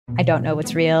I don't know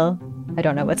what's real. I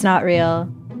don't know what's not real.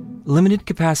 Limited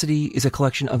Capacity is a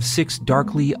collection of 6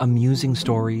 darkly amusing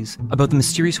stories about the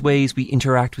mysterious ways we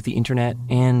interact with the internet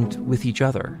and with each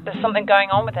other. There's something going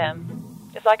on with him.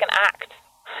 It's like an act.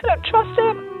 I don't trust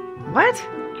him. What?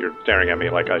 You're staring at me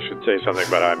like I should say something,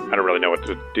 but I don't really know what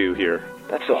to do here.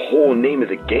 That's the whole name of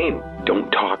the game.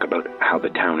 Don't talk about how the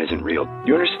town isn't real.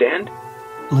 You understand?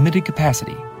 Limited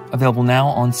Capacity. Available now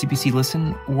on CBC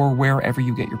Listen or wherever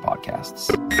you get your podcasts.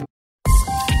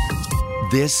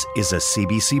 This is a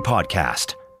CBC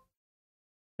podcast.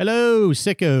 Hello,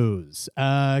 sickos.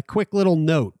 Quick little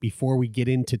note before we get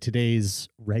into today's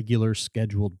regular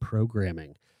scheduled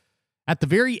programming. At the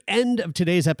very end of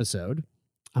today's episode,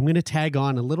 I'm going to tag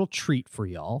on a little treat for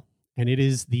y'all, and it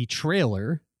is the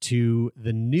trailer to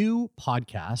the new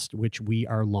podcast, which we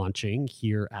are launching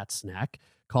here at Snack,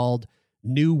 called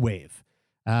New Wave.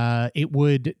 It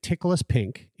would tickle us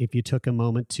pink if you took a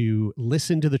moment to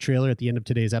listen to the trailer at the end of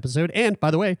today's episode. And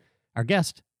by the way, our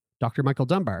guest, Dr. Michael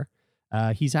Dunbar,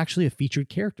 he's actually a featured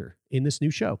character in this new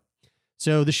show.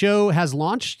 So the show has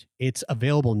launched. It's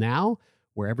available now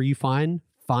wherever you find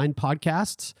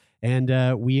podcasts.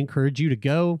 And we encourage you to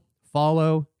go,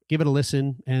 follow, give it a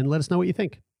listen, and let us know what you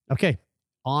think. Okay,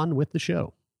 on with the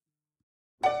show.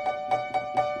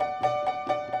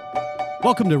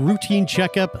 Welcome to Routine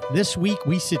Checkup. This week,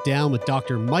 we sit down with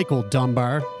Dr. Michael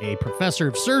Dunbar, a professor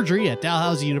of surgery at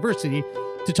Dalhousie University,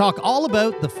 to talk all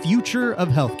about the future of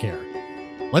healthcare.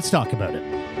 Let's talk about it.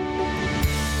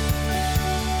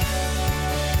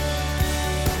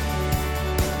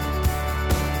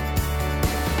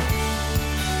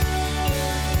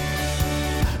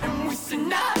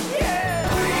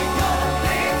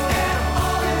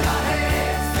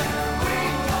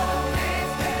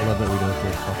 I love that we don't have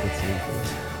to fuck with things.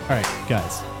 All right,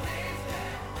 guys.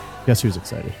 Guess who's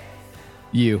excited?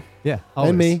 You. Yeah. Always.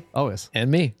 And me. Always.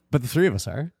 And me. But the three of us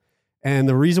are. And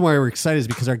the reason why we're excited is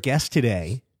because our guest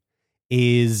today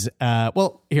is,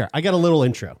 well, here, I got a little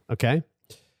intro, okay?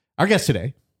 Our guest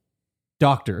today,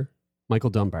 Dr.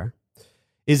 Michael Dunbar,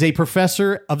 is a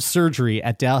professor of surgery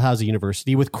at Dalhousie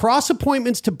University with cross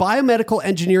appointments to biomedical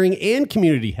engineering and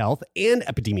community health and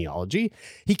epidemiology.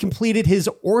 He completed his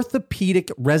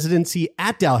orthopedic residency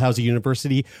at Dalhousie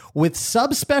University with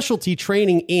subspecialty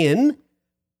training in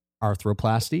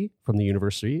arthroplasty from the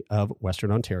University of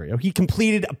Western Ontario. He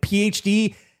completed a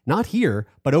PhD, not here,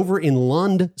 but over in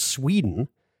Lund, Sweden,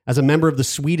 as a member of the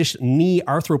Swedish Knee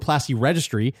Arthroplasty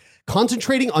Registry,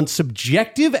 concentrating on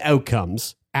subjective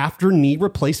outcomes after knee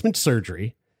replacement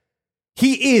surgery.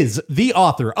 He is the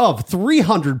author of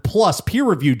 300 plus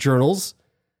peer-reviewed journal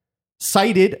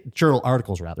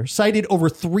articles, cited over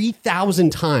 3,000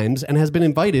 times, and has been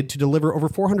invited to deliver over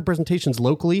 400 presentations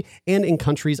locally and in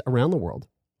countries around the world.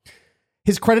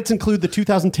 His credits include the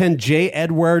 2010 J.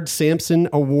 Edward Sampson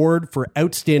Award for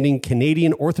Outstanding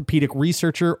Canadian Orthopedic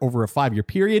Researcher over a 5-year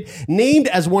period, named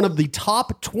as one of the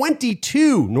top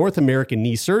 22 North American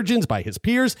knee surgeons by his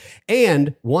peers,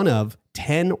 and one of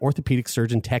 10 orthopedic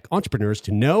surgeon tech entrepreneurs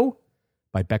to know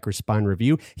by Becker's Spine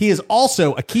Review. He is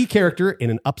also a key character in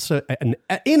an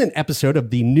episode of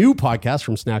the new podcast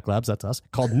from Snack Labs, that's us,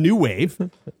 called New Wave.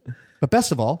 But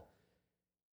best of all,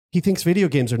 he thinks video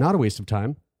games are not a waste of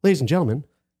time. Ladies and gentlemen,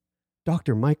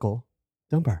 Dr. Michael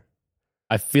Dunbar.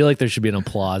 I feel like there should be an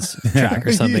applause track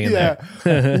or something in there.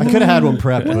 I could have had one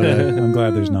prepped, but I'm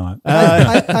glad there's not.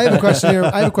 I have a question here.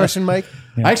 I have a question, Mike.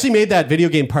 Yeah. I actually made that video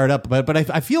game part up, but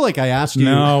I feel like I asked you.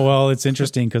 No, well, it's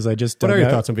interesting because I just what are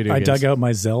your thoughts on video games? I dug out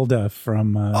my Zelda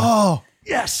from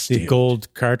yes, the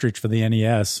gold cartridge for the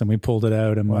NES, and we pulled it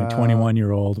out, and my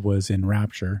 21-year-old was in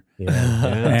rapture.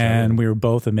 And we were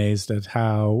both amazed at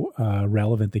how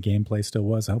relevant the gameplay still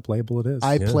was, how playable it is.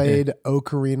 I played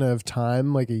Ocarina of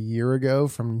Time like a year ago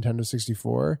from Nintendo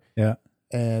 64. Yeah.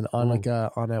 And on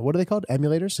what are they called?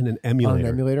 Emulators? An emulator. On an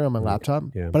emulator on my laptop.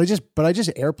 Yeah. But I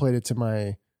just airplayed it to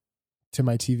my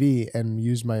TV and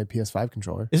used my PS5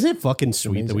 controller. Isn't it fucking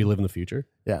sweet that we live in the future?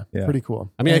 Yeah. Pretty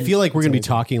cool. I mean, I feel like we're going to be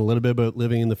talking a little bit about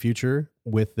living in the future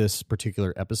with this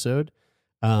particular episode.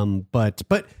 But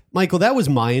Michael, that was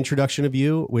my introduction of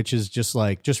you, which is just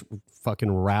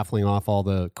fucking raffling off all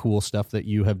the cool stuff that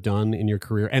you have done in your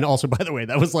career. And also, by the way,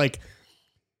 that was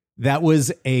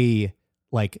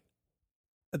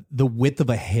the width of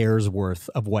a hair's worth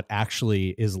of what actually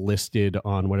is listed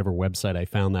on whatever website I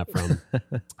found that from.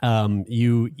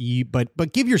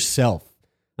 But give yourself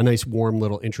a nice warm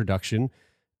little introduction.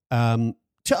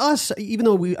 To us, even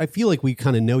though I feel like we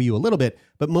kind of know you a little bit,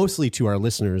 but mostly to our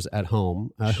listeners at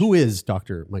home, who is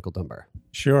Dr. Michael Dunbar?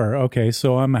 Sure. Okay.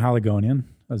 So I'm a Haligonian.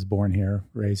 I was born here,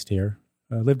 raised here.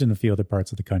 I lived in a few other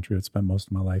parts of the country. I've spent most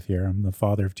of my life here. I'm the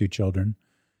father of 2 children.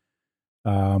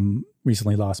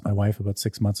 Recently lost my wife about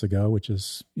 6 months ago, which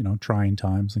is, trying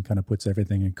times and kind of puts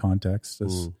everything in context.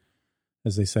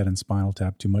 As they said in Spinal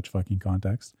Tap, too much fucking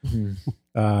context.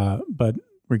 But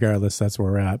regardless, that's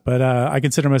where we're at. But I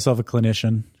consider myself a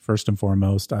clinician, first and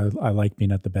foremost. I like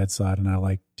being at the bedside, and I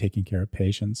like taking care of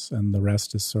patients, and the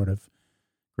rest is sort of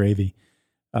gravy.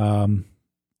 I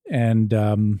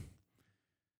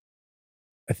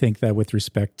think that with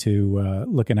respect to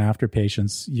looking after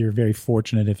patients, you're very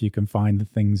fortunate if you can find the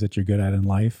things that you're good at in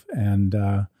life. And,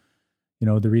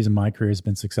 the reason my career has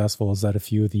been successful is that a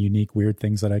few of the unique, weird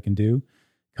things that I can do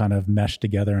kind of meshed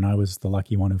together. And I was the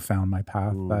lucky one who found my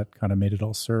path that kind of made it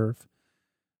all serve.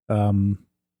 And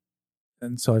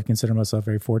so I consider myself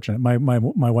very fortunate. My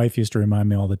wife used to remind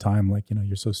me all the time, like,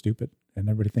 you're so stupid and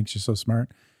everybody thinks you're so smart.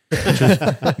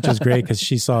 which is great because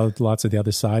she saw lots of the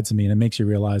other sides of me, and it makes you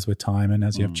realize with time and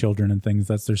as you have children and things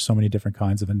that there's so many different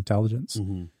kinds of intelligence.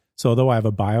 So although I have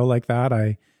a bio like that,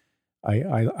 I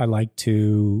like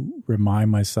to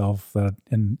remind myself that,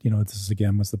 and this is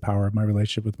again was the power of my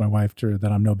relationship with my wife,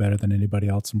 that I'm no better than anybody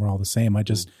else and we're all the same.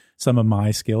 Some of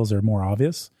my skills are more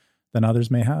obvious than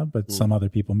others may have, but some other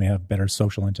people may have better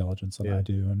social intelligence than I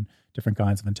do, and different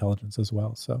kinds of intelligence as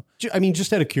well. So, I mean,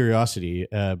 just out of curiosity,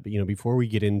 before we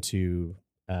get into,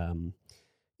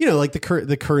 like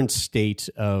the current state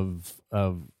of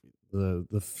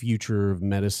the future of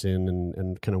medicine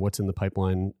and kind of what's in the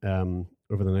pipeline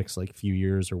over the next few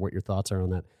years, or what your thoughts are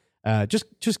on that. Just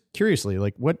curiously,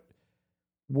 like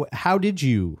how did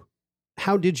you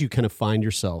kind of find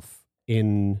yourself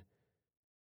in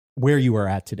where you are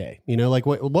at today?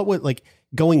 What would, like,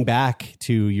 going back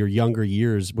to your younger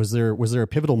years, was there a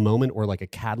pivotal moment or like a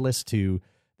catalyst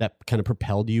that kind of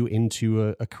propelled you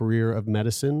into a career of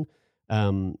medicine,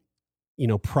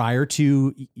 prior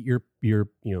to your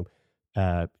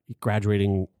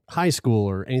graduating high school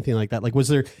or anything like that? Like, was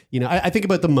there, I think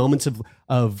about the moments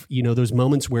of those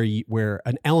moments where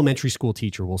an elementary school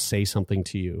teacher will say something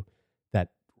to you that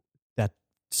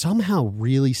somehow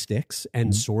really sticks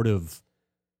and sort of,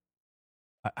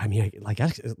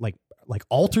 like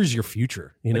alters your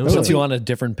future, puts you on a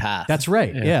different path. That's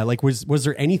right. Yeah. Like, was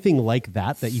there anything like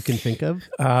that you can think of?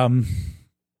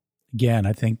 Again,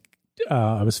 I think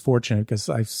I was fortunate because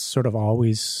I sort of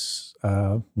always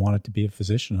wanted to be a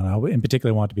physician, and I in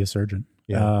particular wanted to be a surgeon.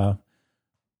 Yeah.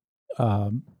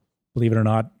 Believe it or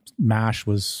not, MASH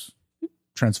was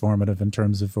transformative in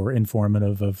terms of, or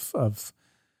informative of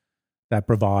that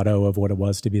bravado of what it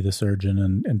was to be the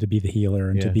surgeon and to be the healer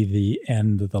and to be the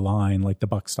end of the line, like the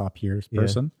buck stop here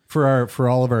person. For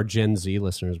all of our Gen Z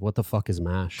listeners, what the fuck is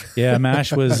MASH? Yeah,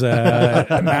 MASH was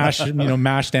MASH.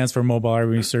 MASH stands for Mobile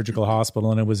Army Surgical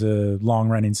Hospital, and it was a long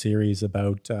running series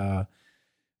about a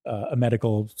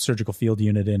medical surgical field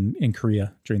unit in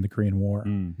Korea during the Korean War,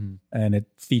 and it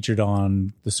featured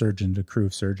on the surgeon, the crew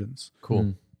of surgeons.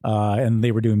 Cool. And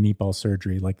they were doing meatball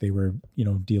surgery, like they were,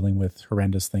 dealing with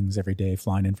horrendous things every day,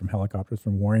 flying in from helicopters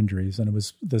from war injuries. And it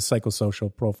was the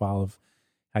psychosocial profile of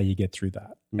how you get through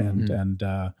that. And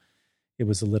it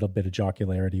was a little bit of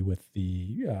jocularity with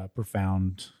the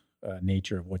profound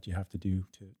nature of what you have to do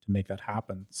to make that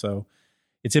happen. So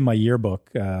it's in my yearbook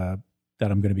that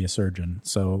I'm going to be a surgeon.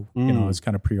 So, I was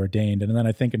kind of preordained. And then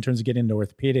I think in terms of getting into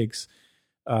orthopedics,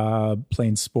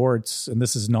 playing sports, and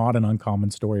this is not an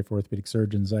uncommon story for orthopedic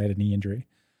surgeons, I had a knee injury.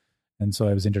 And so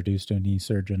I was introduced to a knee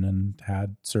surgeon and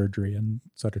had surgery and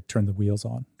sort of turned the wheels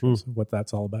on in terms of what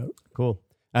that's all about. Cool.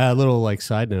 A little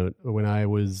side note, when I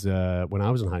was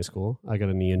in high school, I got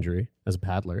a knee injury as a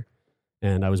paddler,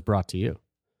 and I was brought to you.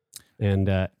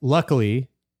 And luckily,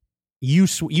 you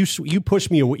pushed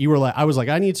me. You were like, I was like,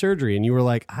 I need surgery, and you were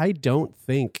like, I don't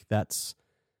think that's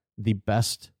the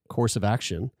best course of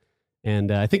action.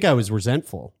 And I think I was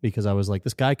resentful because I was like,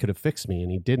 this guy could have fixed me,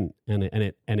 and he didn't, and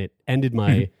it ended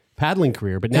my paddling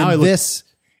career. But now this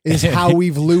is how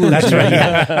we've lured. That's right.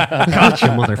 Yeah. Gotcha,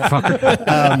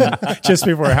 motherfucker. Just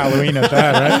before Halloween at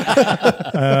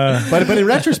that, right? But in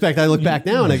retrospect, I look back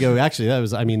now and I go, actually, that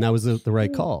was the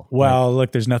right call. Well,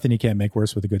 look, there's nothing you can't make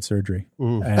worse with a good surgery.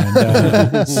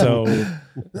 And so,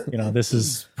 this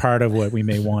is part of what we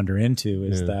may wander into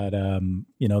is that,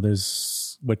 there's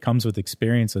what comes with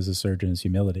experience as a surgeon is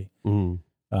humility.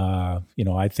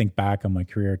 I think back on my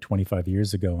career 25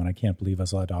 years ago, and I can't believe I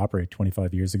was allowed to operate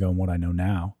 25 years ago and what I know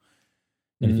now.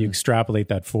 And if you extrapolate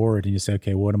that forward and you say,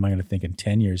 okay, what am I going to think in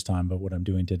 10 years time about what I'm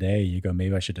doing today? You go,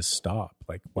 maybe I should just stop.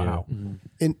 Like, wow.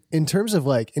 In terms of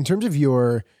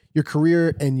your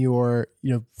career and your,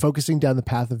 focusing down the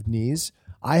path of knees,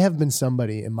 I have been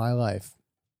somebody in my life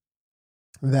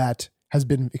that has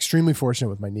been extremely fortunate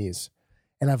with my knees.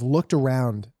 And I've looked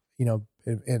around, a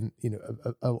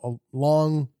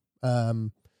long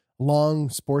long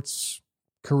sports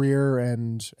career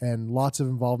and lots of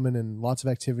involvement and lots of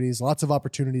activities, lots of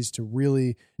opportunities to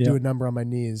really do a number on my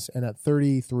knees. And at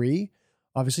 33,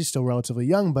 obviously still relatively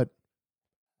young, but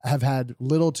have had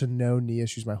little to no knee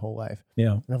issues my whole life.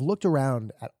 Yeah. And I've looked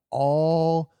around at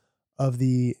all of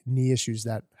the knee issues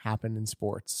that happen in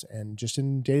sports and just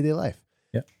in day-to-day life.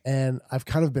 Yeah. And I've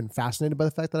kind of been fascinated by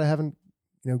the fact that I haven't,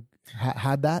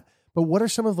 had that. But what are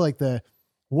some of the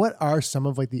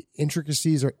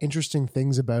intricacies or interesting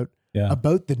things about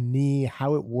the knee,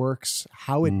 how it works,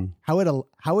 how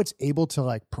it's able to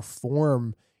like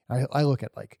perform? I look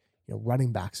at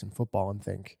running backs in football and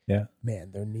think,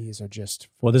 man, their knees are just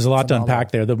there's a lot phenomenal. to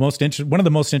unpack there. One of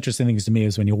the most interesting things to me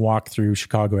is when you walk through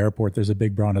Chicago Airport, there's a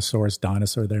big brontosaurus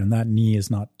dinosaur there, and that knee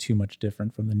is not too much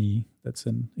different from the knee that's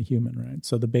in a human, right?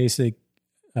 So the basic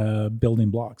building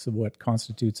blocks of what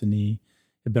constitutes a knee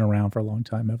have been around for a long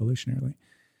time evolutionarily.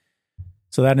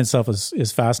 So that in itself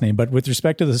is fascinating. But with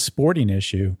respect to the sporting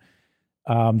issue,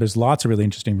 there's lots of really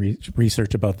interesting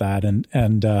research about that. And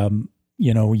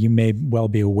you may well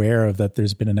be aware of that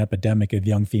there's been an epidemic of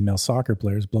young female soccer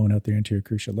players blowing out their anterior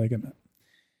cruciate ligament.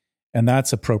 And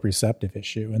that's a proprioceptive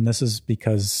issue. And this is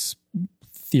because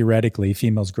theoretically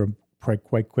females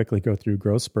quite quickly go through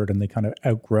growth spurt and they kind of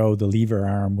outgrow the lever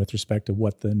arm with respect to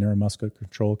what the neuromuscular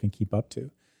control can keep up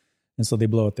to. And so they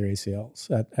blow out their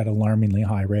ACLs at alarmingly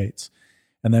high rates.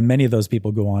 And then many of those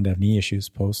people go on to have knee issues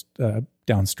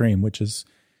downstream, which is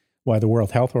why the World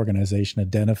Health Organization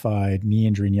identified knee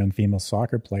injury in young female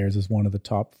soccer players as one of the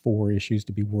top 4 issues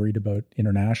to be worried about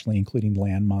internationally, including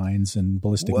landmines and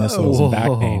ballistic missiles and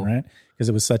back pain, right? Because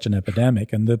it was such an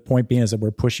epidemic. And the point being is that we're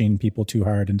pushing people too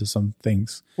hard into some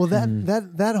things. Well,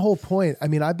 that whole point, I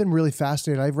mean, I've been really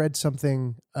fascinated. I've read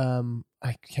something,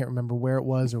 I can't remember where it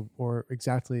was or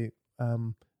exactly,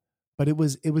 but it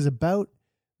was about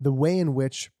the way in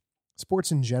which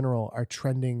sports in general are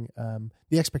trending.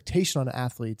 The expectation on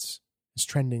athletes is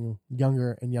trending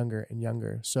younger and younger and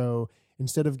younger. So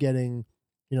instead of getting,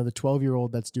 the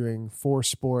 12-year-old that's doing 4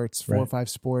 sports, 4 or 5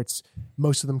 sports,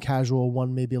 most of them casual,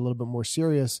 one maybe a little bit more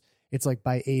serious, it's like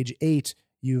by age 8,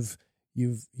 you've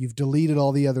deleted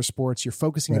all the other sports. You're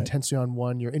focusing intensely on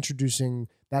one. You're introducing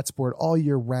that sport all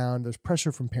year round. There's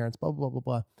pressure from parents, blah, blah, blah,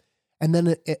 blah. And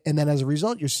then as a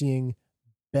result, you're seeing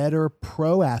better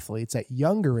pro athletes at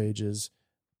younger ages,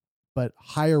 but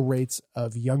higher rates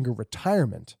of younger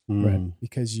retirement, right?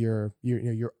 Because you're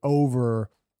over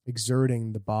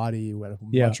exerting the body at a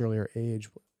much earlier age.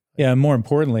 Yeah, and more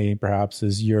importantly, perhaps,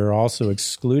 is you're also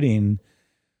excluding.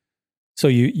 So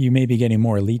you may be getting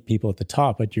more elite people at the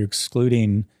top, but you're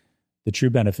excluding the true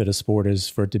benefit of sport is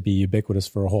for it to be ubiquitous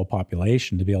for a whole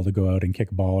population, to be able to go out and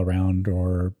kick a ball around,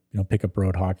 or pick up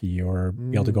road hockey, or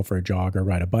be able to go for a jog or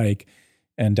ride a bike.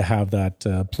 And to have that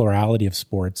plurality of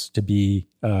sports to be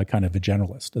kind of a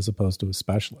generalist as opposed to a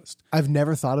specialist. I've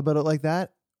never thought about it like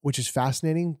that, which is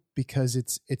fascinating because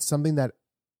it's something that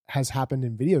has happened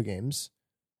in video games,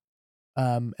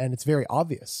 and it's very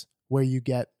obvious. Where you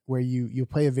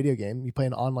play a video game, you play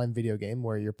an online video game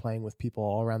where you're playing with people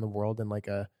all around the world in like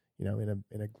a in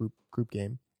a group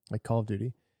game like Call of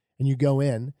Duty, and you go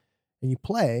in and you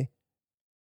play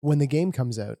when the game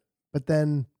comes out, but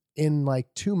then in like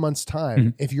 2 months'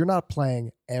 time, if you're not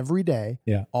playing every day,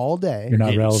 all day, you're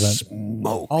not relevant.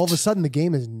 Smoked. All of a sudden, the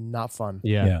game is not fun.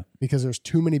 Yeah. Because there's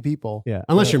too many people. Yeah.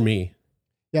 Unless you're me.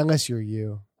 Yeah, unless you're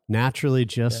you. Naturally,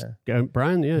 just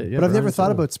Brian. Yeah. But I've never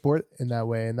thought about sport in that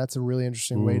way, and that's a really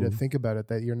interesting way to think about it.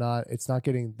 That it's not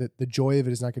getting the joy of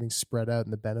it is not getting spread out,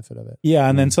 and the benefit of it. Yeah,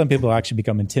 and then some people actually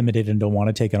become intimidated and don't want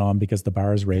to take it on because the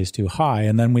bar is raised too high,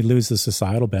 and then we lose the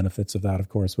societal benefits of that, of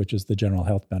course, which is the general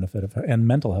health benefit and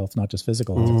mental health, not just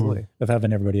physical health, of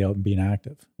having everybody out and being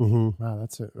active. Wow,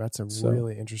 that's a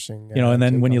really interesting. And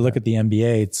then when you look at the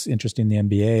NBA, it's interesting in the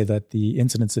NBA that the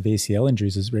incidence of ACL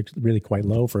injuries is really quite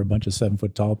low for a bunch of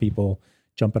 7-foot tall people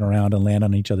jumping around and land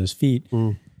on each other's feet.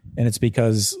 And it's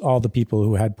because all the people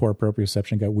who had poor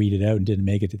proprioception got weeded out and didn't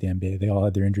make it to the NBA. They all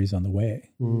had their injuries on the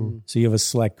way. So you have a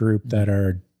select group that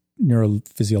are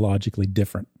neurophysiologically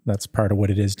different. That's part of what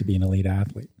it is to be an elite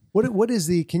athlete. What is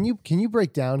can you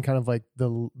break down kind of like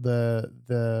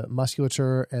the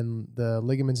musculature and the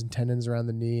ligaments and tendons around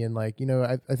the knee, and like,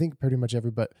 I think pretty much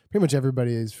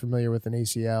everybody is familiar with an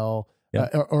ACL.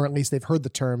 Or at least they've heard the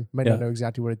term, might not know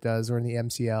exactly what it does, or in the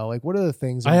MCL. Like, what are the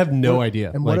things? I have no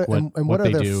idea. And what are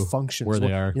they their do, functions? where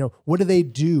they are. What do they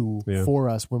do for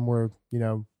us when we're,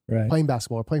 playing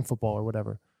basketball or playing football or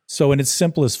whatever? So in its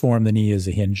simplest form, the knee is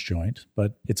a hinge joint,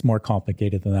 but it's more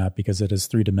complicated than that because it is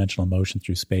 3-dimensional motion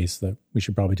through space that we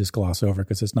should probably just gloss over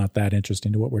because it's not that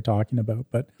interesting to what we're talking about.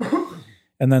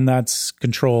 And then that's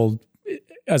controlled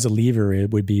as a lever,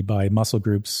 it would be by muscle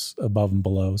groups above and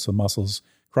below. So muscles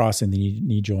crossing the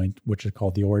knee joint, which are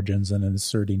called the origins, and then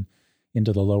inserting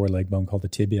into the lower leg bone called the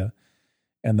tibia.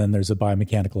 And then there's a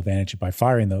biomechanical advantage by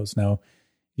firing those. Now,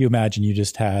 you imagine you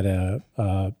just had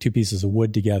two pieces of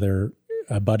wood together,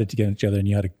 butted together each other, and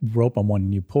you had a rope on one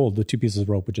and you pulled, the two pieces of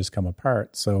rope would just come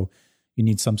apart. So you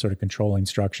need some sort of controlling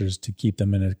structures to keep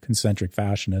them in a concentric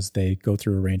fashion as they go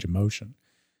through a range of motion.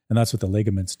 And that's what the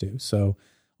ligaments do. So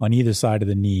on either side of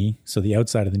the knee, so the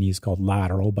outside of the knee is called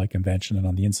lateral by convention, and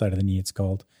on the inside of the knee it's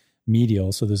called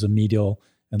medial. So there's a medial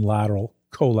and lateral,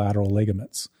 collateral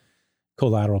ligaments.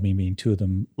 Collateral meaning two of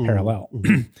them parallel.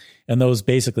 And those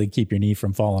basically keep your knee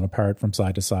from falling apart from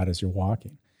side to side as you're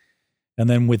walking. And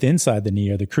then with inside the knee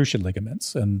are the cruciate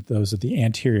ligaments, and those are the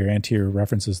anterior. Anterior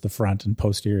references the front and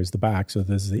posterior is the back. So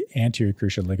there's the anterior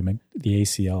cruciate ligament, the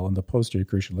ACL, and the posterior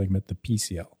cruciate ligament, the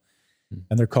PCL.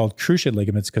 And they're called cruciate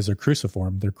ligaments because they're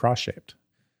cruciform, they're cross-shaped.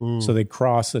 So they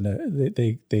cross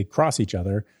they cross each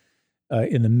other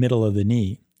in the middle of the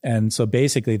knee. And so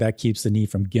basically that keeps the knee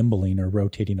from gimbaling or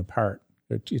rotating apart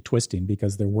or twisting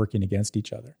because they're working against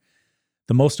each other.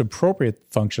 The most appropriate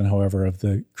function, however, of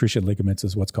the cruciate ligaments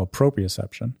is what's called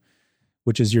proprioception,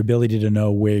 which is your ability to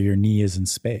know where your knee is in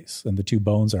space and the two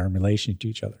bones are in relation to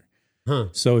each other.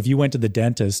 So if you went to the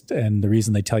dentist, and the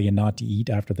reason they tell you not to eat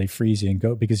after they freeze you and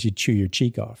go, because you chew your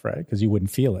cheek off, right? Because you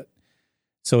wouldn't feel it.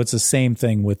 So it's the same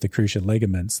thing with the cruciate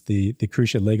ligaments. The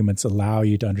cruciate ligaments allow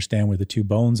you to understand where the two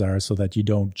bones are so that you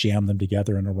don't jam them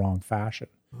together in a wrong fashion.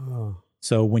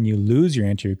 So when you lose your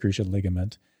anterior cruciate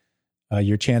ligament,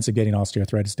 your chance of getting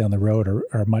osteoarthritis down the road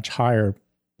are much higher,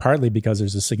 partly because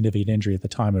there's a significant injury at the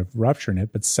time of rupturing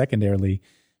it, but secondarily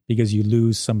because you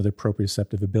lose some of the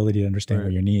proprioceptive ability to understand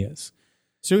where your knee is.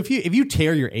 So if you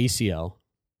tear your ACL,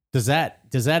 does that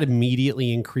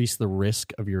immediately increase the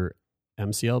risk of your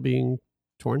MCL being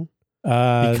torn?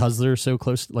 Because they're so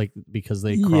close, like because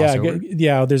they cross over?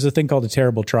 Yeah, there's a thing called a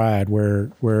terrible triad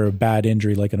where a bad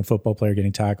injury, like in a football player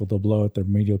getting tackled, they'll blow out their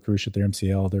medial cruciate, their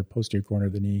MCL, their posterior corner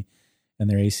of the knee, and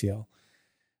their ACL.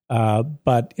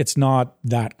 But it's not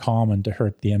that common to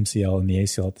hurt the MCL and the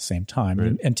ACL at the same time.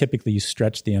 Right. And typically you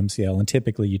stretch the MCL, and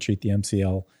typically you treat the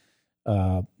MCL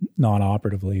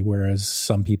non-operatively, whereas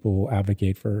some people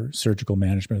advocate for surgical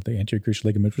management of the anterior cruciate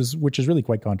ligament, which is really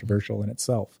quite controversial in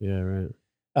itself. Yeah, right.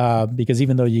 Because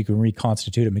even though you can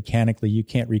reconstitute it mechanically, you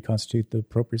can't reconstitute the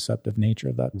proprioceptive nature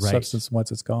of that substance once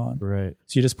it's gone. Right.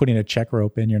 So you're just putting a check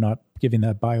rope in, you're not giving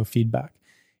that biofeedback.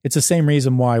 It's the same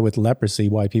reason why with leprosy,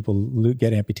 why people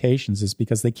get amputations is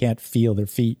because they can't feel their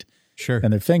feet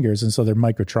and their fingers. And so they're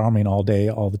microtraumaing all day,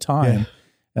 all the time. Yeah.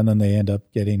 And then they end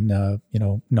up getting,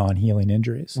 non-healing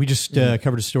injuries. We just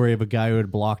covered a story of a guy who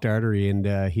had blocked artery,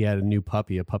 and he had a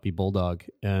puppy bulldog,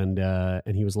 and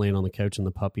he was laying on the couch, and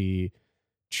the puppy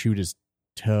chewed his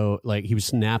toe, like he was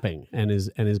snapping, and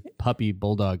his puppy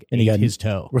bulldog ate his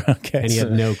toe, and he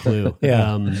had no clue.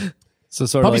 So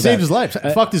sort puppy of like saved his life.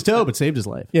 Fucked his toe, but saved his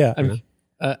life. Yeah.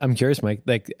 I'm curious, Mike.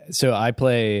 Like, so I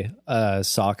play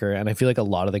soccer, and I feel like a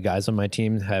lot of the guys on my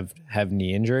team have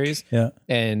knee injuries. Yeah.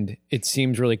 And it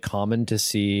seems really common to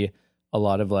see a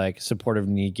lot of like supportive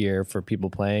knee gear for people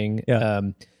playing. Yeah.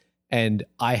 And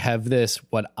I have this,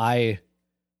 what I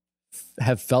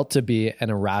have felt to be an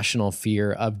irrational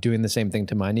fear of doing the same thing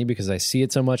to my knee because I see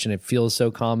it so much and it feels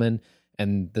so common.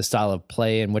 And the style of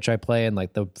play in which I play, and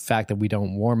like the fact that we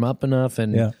don't warm up enough,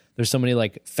 and there's so many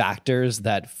like factors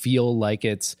that feel like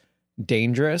it's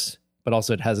dangerous, but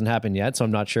also it hasn't happened yet. So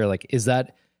I'm not sure, like, is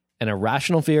that an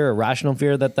irrational fear, a rational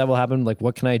fear that will happen? Like,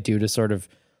 what can I do to sort of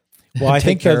I take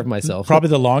think care of myself? Probably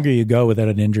the longer you go without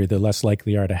an injury, the less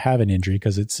likely you are to have an injury,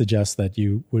 because it suggests that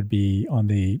you would be on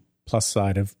the plus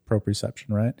side of proprioception,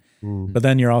 right? But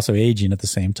then you're also aging at the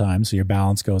same time, so your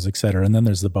balance goes, et cetera. And then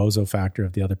there's the bozo factor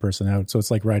of the other person out. So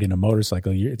it's like riding a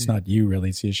motorcycle. It's not you really,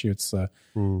 it's the issue. It's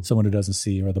someone who doesn't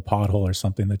see, or the pothole or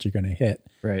something that you're going to hit.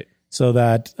 Right. So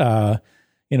that,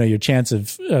 your chance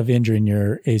of injuring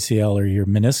your ACL or your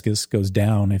meniscus goes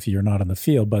down if you're not on the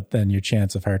field, but then your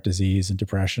chance of heart disease and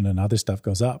depression and other stuff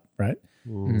goes up, right?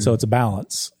 So it's a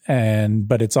balance.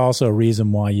 But it's also a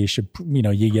reason why you should,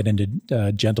 you get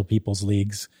into gentle people's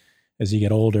leagues as you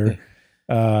get older,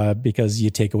 because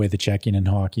you take away the checking in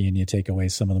hockey and you take away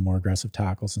some of the more aggressive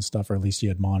tackles and stuff, or at least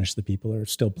you admonish the people who are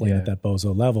still playing at that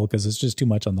bozo level, because it's just too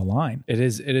much on the line. It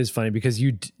is funny because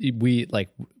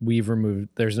we've removed,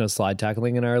 there's no slide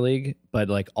tackling in our league, but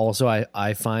like also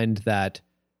I find that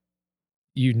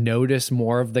you notice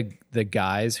more of the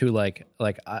guys who like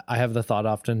I have the thought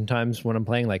oftentimes when I'm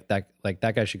playing, like that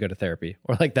guy should go to therapy,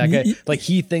 or like that guy, like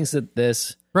he thinks that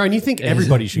this Brian, you think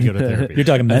everybody should go to therapy? You're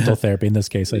talking mental therapy in this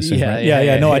case, I assume. Yeah, right?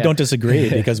 yeah, No, yeah. I don't disagree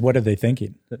because what are they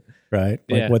thinking? Right?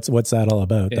 Like, Yeah. what's that all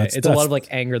about? Yeah, it's a lot of like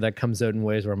anger that comes out in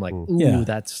ways where I'm like, ooh, Yeah.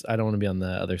 I don't want to be on the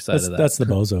other side of that. That's the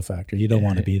bozo factor. You don't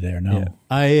want to be there. No.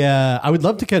 Yeah. I would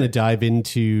love to kind of dive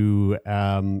into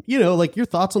like your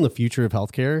thoughts on the future of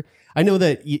healthcare. I know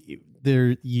that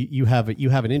you have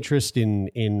an interest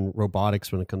in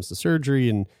robotics when it comes to surgery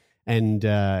and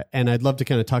I'd love to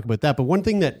kind of talk about that. But one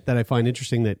thing that I find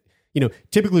interesting that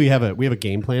typically we have a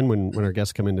game plan when our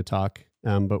guests come in to talk,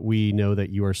 but we know that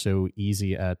you are so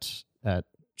easy at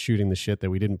shooting the shit that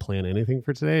we didn't plan anything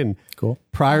for today. And cool.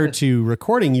 Prior to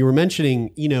recording, you were mentioning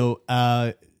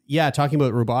talking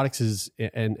about robotics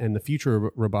and the future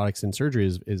of robotics in surgery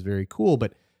is very cool,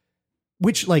 but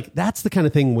which like that's the kind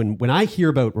of thing when I hear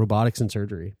about robotics in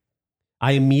surgery,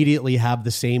 I immediately have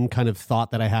the same kind of thought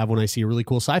that I have when I see a really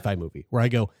cool sci-fi movie where I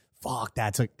go, fuck,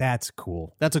 that's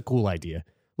cool. That's a cool idea.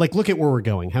 Like, look at where we're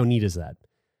going. How neat is that?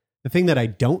 The thing that I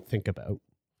don't think about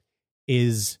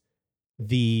is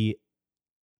the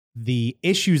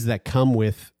issues that come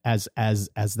with as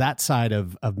that side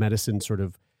of medicine sort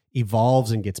of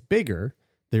evolves and gets bigger.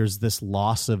 There's this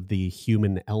loss of the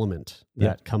human element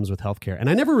that comes with healthcare.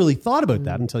 And I never really thought about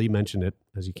that until you mentioned it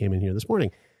as you came in here this morning.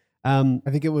 I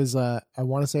think it was, I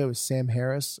want to say it was Sam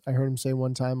Harris. I heard him say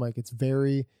one time, like, it's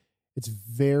very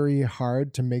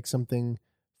hard to make something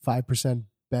 5%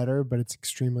 better, but it's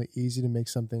extremely easy to make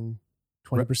something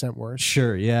 20% worse.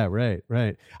 Sure. Yeah. Right.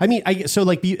 I mean, I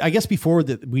guess before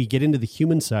that we get into the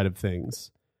human side of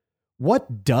things,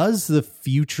 what does the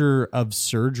future of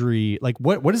surgery, like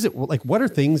what is it like? What are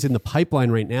things in the pipeline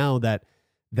right now that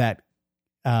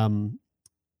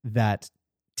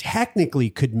technically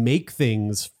could make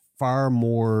things far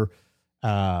more,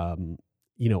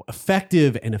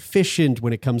 effective and efficient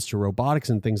when it comes to robotics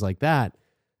and things like that?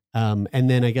 And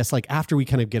then I guess like after we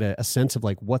kind of get a sense of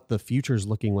like what the future is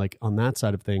looking like on that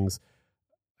side of things,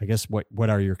 I guess what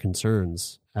are your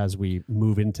concerns as we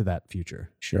move into that future?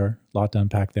 Sure. A lot to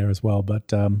unpack there as well.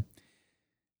 But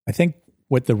I think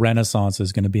what the renaissance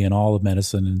is going to be in all of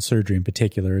medicine and surgery in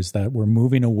particular is that we're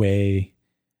moving away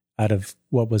out of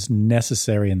what was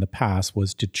necessary in the past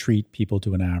was to treat people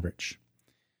to an average.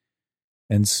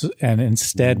 And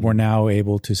instead, we're now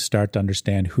able to start to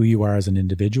understand who you are as an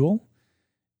individual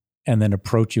and then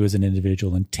approach you as an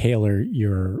individual and tailor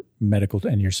your medical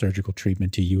and your surgical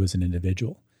treatment to you as an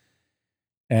individual.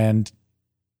 And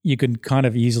you can kind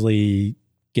of easily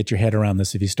get your head around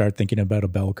this if you start thinking about a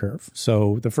bell curve.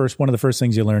 So one of the first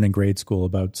things you learn in grade school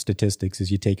about statistics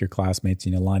is you take your classmates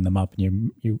and you line them up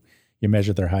and you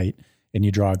measure their height and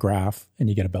you draw a graph and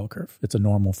you get a bell curve. It's a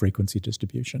normal frequency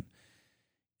distribution.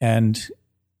 And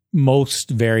most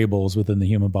variables within the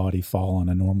human body fall on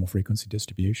a normal frequency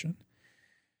distribution.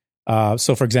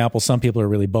 So, for example, some people are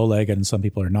really bow-legged and some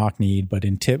people are knock-kneed, but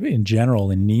in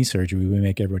general, in knee surgery, we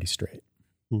make everybody straight.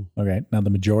 Okay. Now, the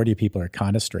majority of people are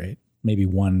kind of straight, maybe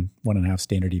 1.5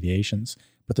 standard deviations,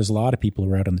 but there's a lot of people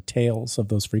who are out on the tails of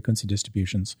those frequency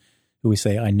distributions who we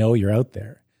say, I know you're out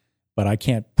there, but I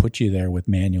can't put you there with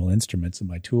manual instruments and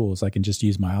my tools. I can just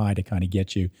use my eye to kind of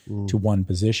get you to one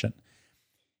position.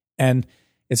 And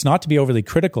it's not to be overly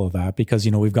critical of that because,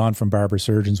 we've gone from barber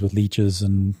surgeons with leeches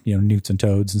and, newts and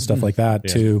toads and stuff like that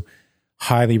to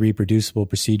highly reproducible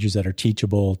procedures that are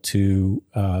teachable to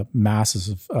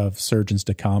masses of surgeons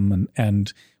to come.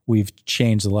 And we've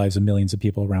changed the lives of millions of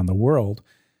people around the world.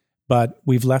 But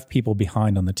we've left people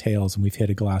behind on the tails and we've hit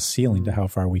a glass ceiling to how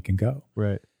far we can go.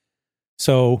 Right.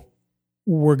 So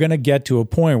we're going to get to a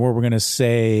point where we're going to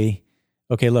say,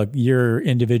 okay, look, your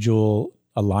individual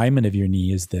alignment of your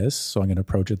knee is this, so I'm going to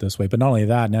approach it this way. But not only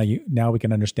that, now we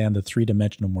can understand the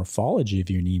three-dimensional morphology of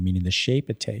your knee, meaning the shape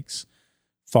it takes,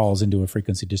 falls into a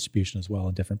frequency distribution as well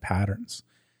in different patterns.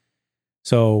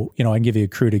 So, I can give you a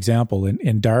crude example.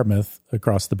 In Dartmouth,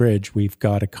 across the bridge, we've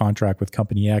got a contract with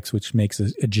Company X, which makes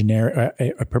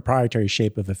a proprietary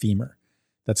shape of a femur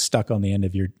that's stuck on the end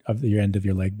of your end of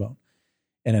your leg bone.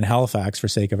 And in Halifax, for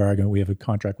sake of argument, we have a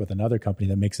contract with another company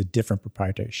that makes a different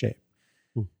proprietary shape.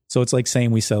 So it's like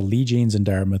saying we sell Lee jeans in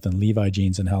Dartmouth and Levi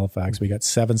jeans in Halifax. We got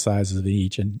 7 sizes of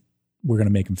each, and we're going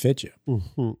to make them fit you.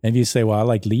 And if you say, "Well, I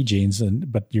like Lee jeans,"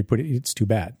 but it's too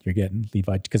bad you're getting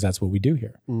Levi because that's what we do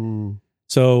here.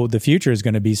 So the future is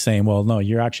going to be saying, "Well, no,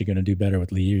 you're actually going to do better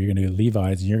with Lee. You're going to do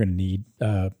Levi's, and you're going to need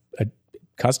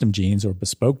custom jeans or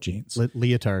bespoke jeans,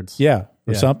 leotards,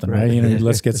 or something, right?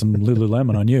 Let's get some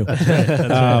Lululemon on you,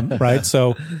 right?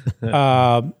 So."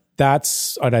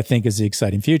 That's what I think is the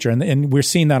exciting future. And we're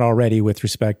seeing that already with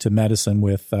respect to medicine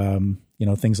with,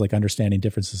 things like understanding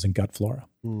differences in gut flora.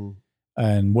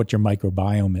 and what your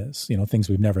microbiome is, things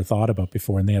we've never thought about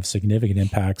before. And they have significant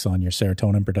impacts on your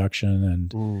serotonin production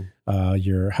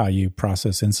and how you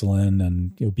process insulin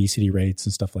and obesity rates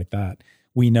and stuff like that.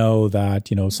 We know that,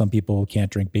 some people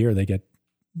can't drink beer. They get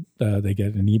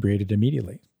inebriated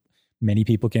immediately. Many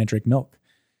people can't drink milk.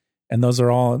 And those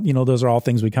are all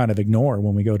things we kind of ignore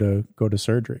when we go to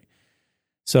surgery.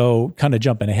 So kind of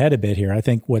jumping ahead a bit here, I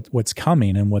think what's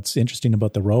coming and what's interesting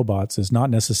about the robots is not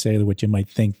necessarily what you might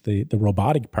think the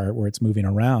robotic part where it's moving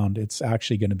around. It's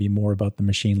actually going to be more about the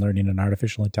machine learning and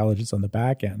artificial intelligence on the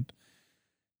back end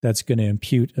that's going to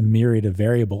impute a myriad of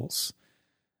variables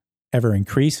ever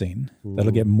increasing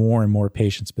that'll get more and more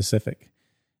patient specific.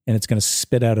 And it's going to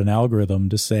spit out an algorithm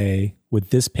to say, with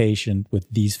this patient, with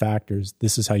these factors,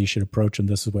 this is how you should approach them.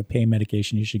 This is what pain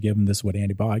medication you should give them. This is what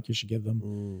antibiotic you should give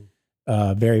them.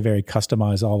 Very, very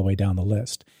customized all the way down the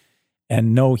list.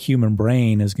 And no human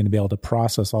brain is going to be able to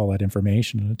process all that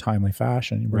information in a timely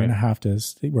fashion. We're going to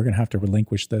have to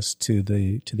relinquish this to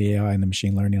the AI and the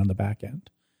machine learning on the back end.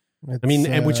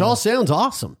 Which all sounds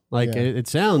awesome. It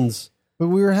sounds. But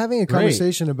we were having a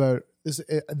conversation about this,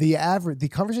 the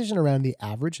conversation around the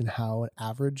average and how an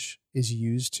average is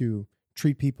used to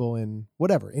treat people in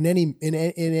whatever, in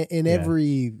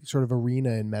every sort of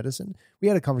arena in medicine. We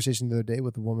had a conversation the other day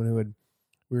with a woman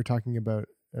we were talking about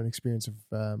an experience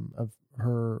of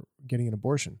her getting an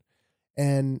abortion,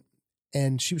 and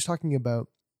she was talking about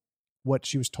what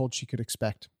she was told she could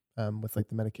expect with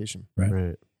the medication,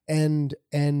 right?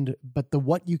 But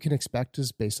what you can expect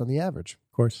is based on the average,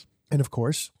 of course. And of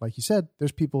course, like you said,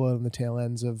 there's people on the tail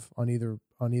ends on either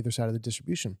side of the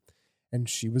distribution. And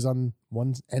she was on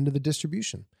one end of the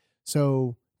distribution.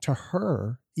 So to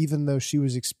her, even though she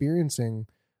was experiencing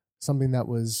something that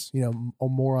was,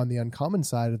 more on the uncommon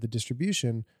side of the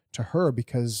distribution, to her,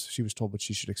 because she was told what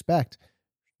she should expect,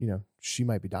 she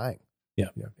might be dying. Yeah.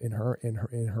 In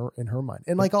her mind.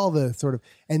 And all the sort of,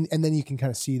 and then you can kind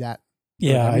of see that.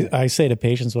 Yeah, I say to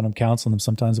patients when I'm counseling them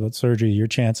sometimes about surgery, your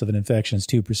chance of an infection is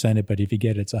 2%, but if you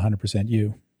get it, it's 100%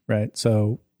 you, right?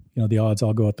 So, the odds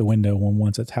all go out the window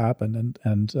once it's happened.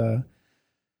 And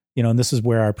this is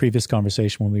where our previous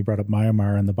conversation when we brought up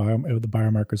Myomar and the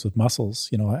biomarkers with muscles,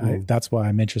 that's why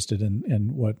I'm interested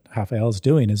in what Rafael is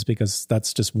doing, is because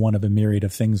that's just one of a myriad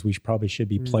of things we probably should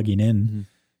be plugging in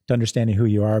to understanding who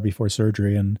you are before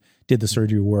surgery and did the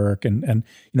surgery work and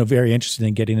very interested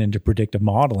in getting into predictive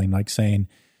modeling, like saying,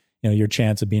 your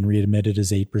chance of being readmitted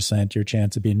is 8%, your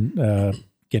chance of being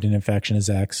getting an infection is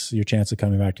X, your chance of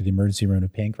coming back to the emergency room in a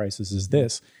pain crisis is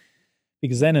this.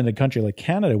 Because then in a country like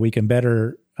Canada, we can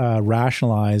better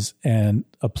rationalize and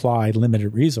apply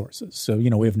limited resources. So,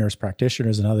 we have nurse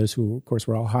practitioners and others who, of course,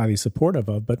 we're all highly supportive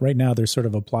of, but right now they're sort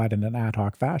of applied in an ad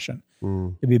hoc fashion.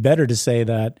 It'd be better to say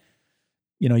that,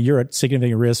 you're at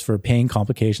significant risk for pain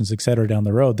complications, et cetera, down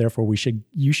the road. Therefore,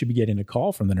 you should be getting a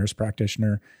call from the nurse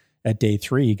practitioner at day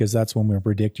 3, because that's when we'll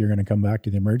predict you're going to come back to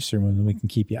the emergency room, and we can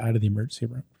keep you out of the emergency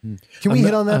room. Can we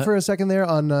hit on that for a second there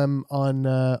on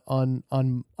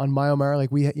Myomar?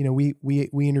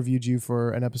 We interviewed you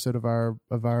for an episode of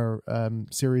our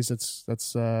series.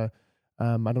 That's I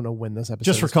don't know when this episode.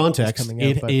 Just for context,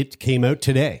 it came out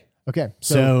today. Okay,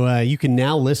 so you can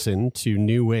now listen to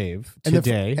New Wave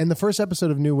today. And the first episode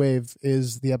of New Wave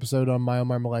is the episode on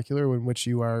Myomar Molecular, in which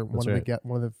you are one of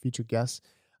the featured guests.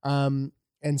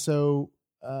 And so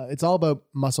it's all about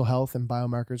muscle health and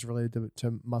biomarkers related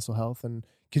to muscle health. And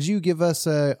could you give us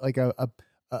a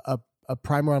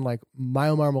primer on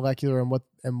Myomar Molecular and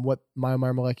what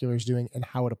Myomar Molecular is doing and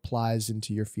how it applies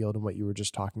into your field and what you were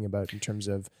just talking about in terms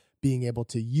of being able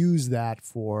to use that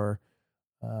for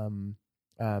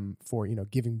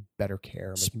giving better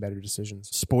care, making better decisions.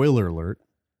 Spoiler alert.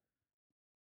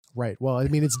 Right. Well, I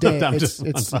mean, it's day.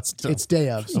 It's day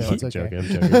of. So it's okay. I'm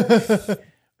joking.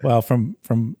 Well,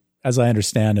 from as I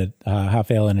understand it,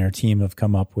 Rafael and our team have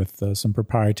come up with some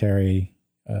proprietary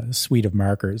suite of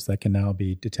markers that can now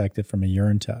be detected from a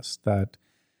urine test that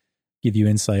give you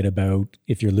insight about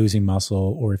if you're losing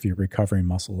muscle or if you're recovering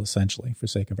muscle, essentially, for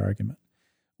sake of argument.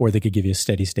 Or they could give you a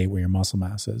steady state where your muscle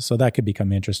mass is. So that could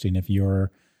become interesting if you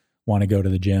want to go to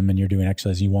the gym and you're doing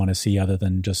exercise, you want to see, other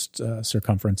than just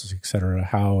circumferences, et cetera,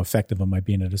 how effective I might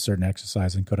be at a certain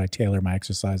exercise, and could I tailor my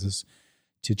exercises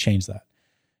to change that?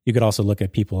 You could also look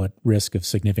at people at risk of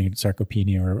significant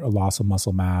sarcopenia or a loss of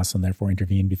muscle mass, and therefore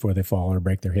intervene before they fall or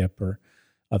break their hip or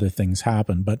other things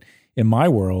happen. But in my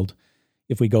world,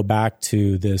 if we go back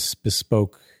to this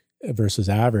bespoke versus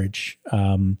average,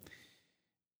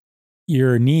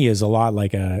 your knee is a lot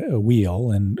like a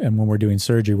wheel. And when we're doing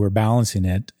surgery, we're balancing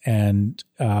it. And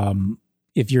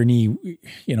if your knee,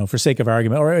 for sake of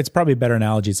argument, or it's probably a better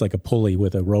analogy, it's like a pulley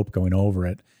with a rope going over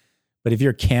it. But if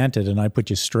you're canted and I put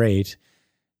you straight,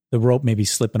 the rope may be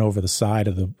slipping over the side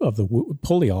of the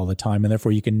pulley all the time, and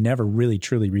therefore you can never really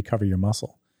truly recover your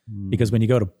muscle. Because when you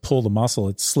go to pull the muscle,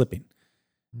 it's slipping.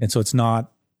 And so it's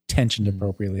not tensioned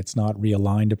appropriately. It's not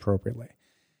realigned appropriately.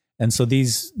 And so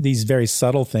these very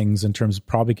subtle things in terms of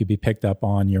probably could be picked up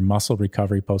on your muscle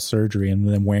recovery post-surgery, and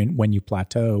then when you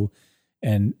plateau,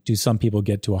 and do some people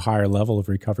get to a higher level of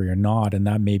recovery or not, and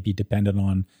that may be dependent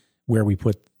on where we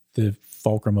put the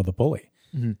fulcrum of the pulley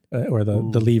or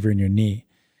the lever in your knee.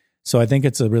 So I think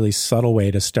it's a really subtle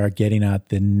way to start getting at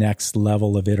the next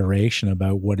level of iteration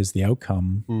about what is the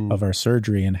outcome of our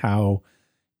surgery, and how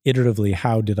iteratively,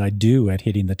 how did I do at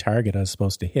hitting the target I was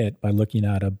supposed to hit, by looking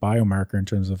at a biomarker in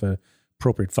terms of a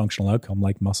appropriate functional outcome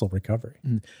like muscle recovery.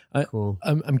 Cool.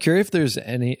 I'm curious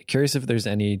if there's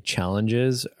any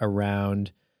challenges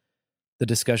around the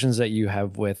discussions that you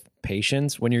have with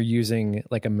patients when you're using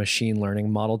like a machine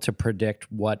learning model to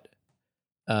predict what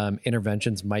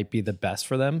interventions might be the best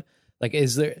for them. Like,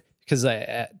 is there, because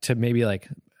to maybe like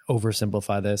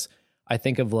oversimplify this, I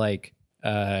think of like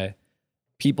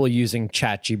people using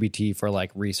ChatGPT for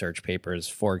like research papers,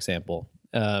 for example.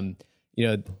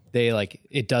 They like,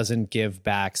 it doesn't give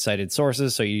back cited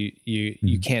sources, so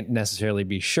you can't necessarily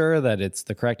be sure that it's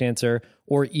the correct answer,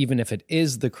 or even if it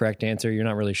is the correct answer, you're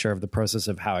not really sure of the process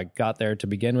of how it got there to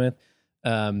begin with.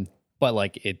 But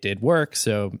like, it did work,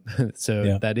 so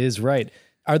that is right.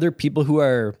 Are there people who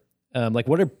are like,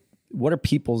 what are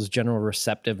people's general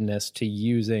receptiveness to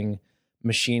using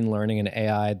machine learning and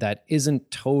AI that isn't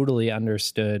totally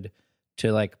understood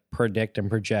to like predict and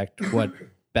project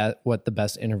what the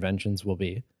best interventions will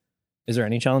be? Is there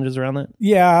any challenges around that?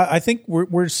 Yeah, I think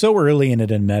we're so early in it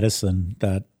in medicine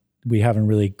that we haven't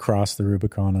really crossed the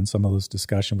Rubicon on some of those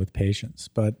discussion with patients.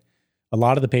 But a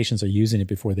lot of the patients are using it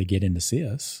before they get in to see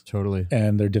us. Totally.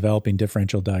 And they're developing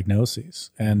differential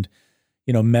diagnoses. And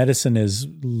medicine is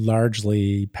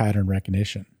largely pattern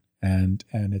recognition, and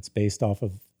it's based off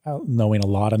of knowing a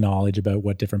lot of knowledge about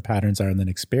what different patterns are and then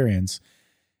experience.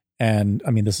 And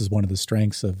I mean, this is one of the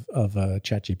strengths of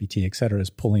ChatGPT, et cetera, is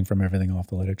pulling from everything off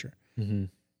the literature. Mm-hmm.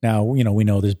 Now, we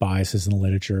know there's biases in the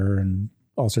literature and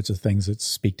all sorts of things that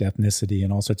speak to ethnicity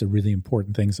and all sorts of really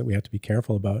important things that we have to be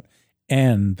careful about.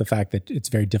 And the fact that it's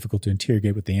very difficult to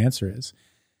interrogate what the answer is.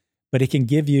 But it can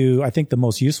give you, I think the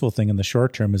most useful thing in the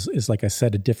short term is like I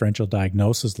said, a differential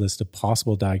diagnosis list of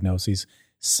possible diagnoses,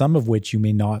 some of which you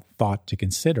may not thought to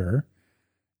consider,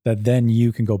 that then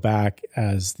you can go back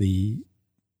as the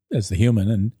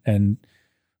human and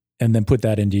then put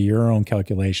that into your own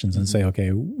calculations and say,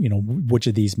 okay, which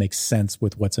of these makes sense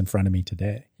with what's in front of me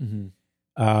today?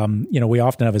 Mm-hmm. We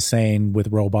often have a saying with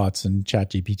robots and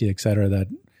ChatGPT, et cetera, that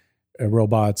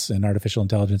robots and artificial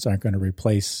intelligence aren't going to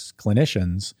replace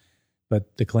clinicians,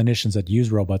 but the clinicians that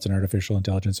use robots and artificial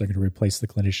intelligence are going to replace the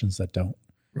clinicians that don't.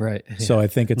 Right. So I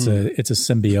think it's a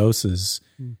symbiosis,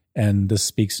 and this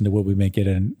speaks into what we may get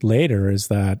in later, is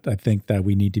that I think that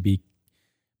we need to be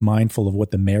mindful of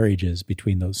what the marriage is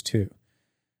between those two.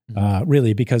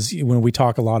 Really, because when we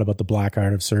talk a lot about the black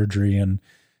art of surgery and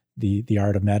the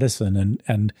art of medicine,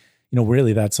 and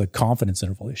really that's a confidence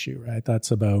interval issue, right? That's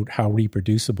about how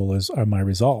reproducible are my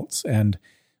results. And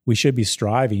we should be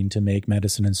striving to make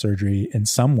medicine and surgery in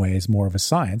some ways more of a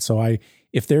science. So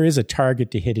if there is a target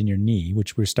to hit in your knee,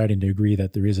 which we're starting to agree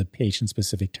that there is a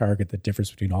patient-specific target that differs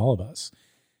between all of us,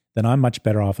 then I'm much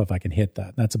better off if I can hit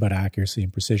that. That's about accuracy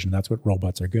and precision. That's what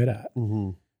robots are good at,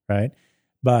 right?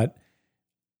 But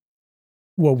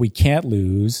what we can't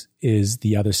lose is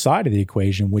the other side of the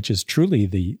equation, which is truly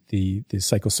the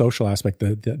psychosocial aspect,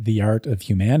 the art of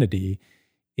humanity,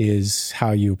 is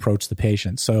how you approach the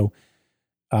patient. So,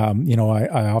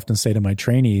 I often say to my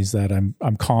trainees that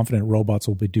I'm confident robots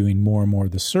will be doing more and more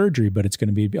of the surgery, but it's going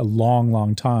to be a long,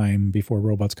 long time before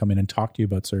robots come in and talk to you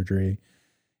about surgery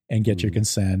and get your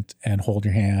consent and hold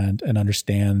your hand and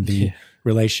understand the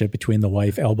relationship between the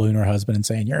wife elbowing her husband and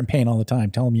saying, "You're in pain all the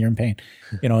time. Tell him you're in pain."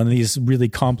 And these really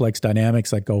complex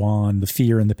dynamics that go on, the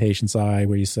fear in the patient's eye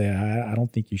where you say, I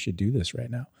don't think you should do this right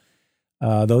now.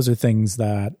 Those are things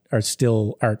that are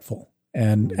still artful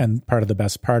and part of the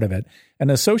best part of it. And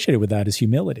associated with that is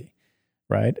humility,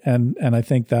 right? And I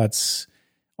think that's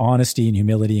honesty and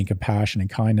humility and compassion and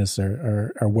kindness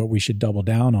are what we should double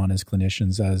down on as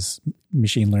clinicians, as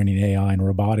machine learning, AI, and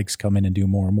robotics come in and do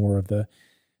more and more of the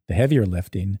heavier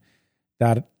lifting.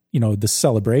 That, the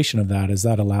celebration of that is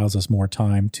that allows us more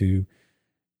time to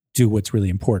do what's really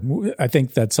important. I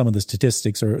think that some of the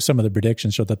statistics or some of the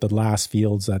predictions show that the last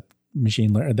fields that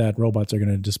that robots are going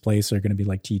to displace are going to be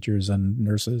like teachers and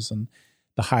nurses and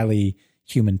the highly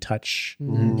human touch.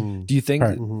 Mm-hmm. Do you think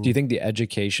Part. do you think the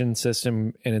education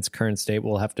system in its current state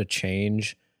will have to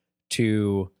change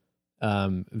to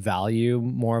value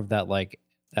more of that like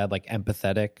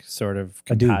empathetic sort of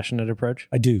compassionate approach?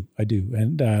 I do.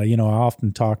 And, I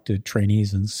often talk to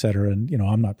trainees and et cetera. And,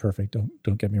 I'm not perfect.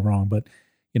 Don't get me wrong. But,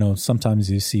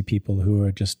 sometimes you see people who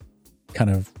are just kind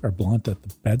of are blunt at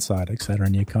the bedside, et cetera.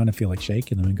 And you kind of feel like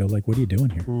shaking them and go like, what are you doing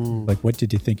here? Like, what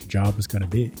did you think your job was going to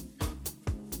be?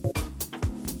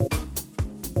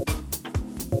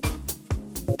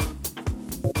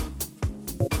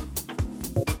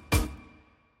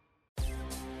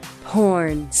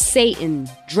 Porn, Satan,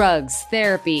 drugs,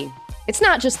 therapy. It's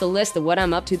not just the list of what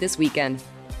I'm up to this weekend.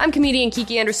 I'm comedian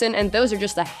Kiki Anderson, and those are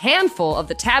just a handful of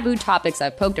the taboo topics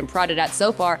I've poked and prodded at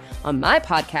so far on my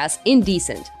podcast,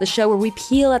 Indecent, the show where we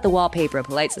peel at the wallpaper of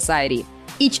polite society.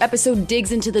 Each episode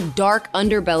digs into the dark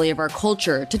underbelly of our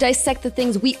culture to dissect the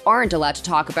things we aren't allowed to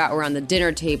talk about around the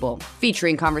dinner table,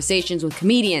 featuring conversations with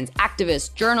comedians,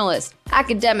 activists, journalists,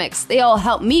 academics. They all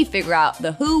help me figure out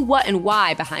the who, what, and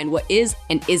why behind what is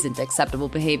and isn't acceptable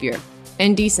behavior.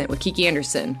 Indecent with Kiki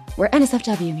Anderson, where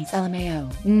NSFW meets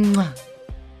LMAO. Mwah.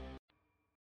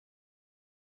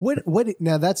 What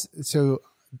now that's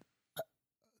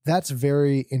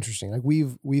very interesting. Like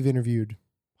we've interviewed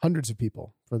hundreds of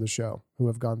people for the show who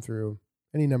have gone through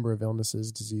any number of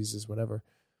illnesses, diseases, whatever.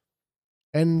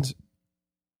 And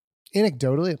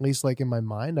anecdotally, at least like in my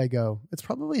mind, I go, it's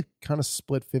probably kind of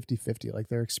split 50-50, like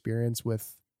their experience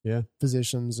with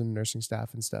physicians and nursing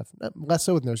staff and stuff. Less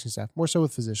so with nursing staff, more so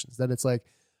with physicians, that it's like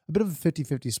a bit of a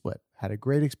 50-50 split. Had a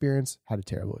great experience, had a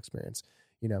terrible experience.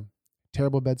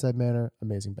 Terrible bedside manner,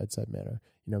 amazing bedside manner.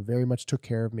 Very much took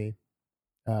care of me.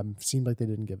 Seemed like they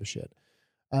didn't give a shit.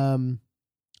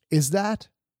 Is that,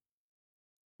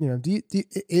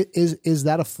 is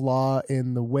that a flaw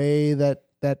in the way that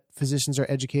physicians are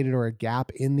educated, or a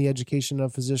gap in the education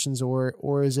of physicians,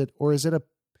 or is it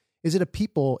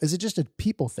just a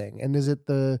people thing? And is it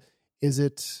a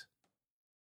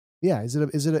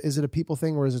people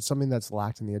thing, or is it something that's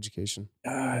lacked in the education?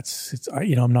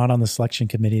 I'm not on the selection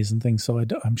committees and things, so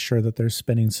I'm sure that they're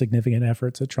spending significant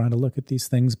efforts at trying to look at these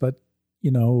things. But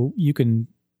you can,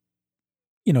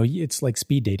 it's like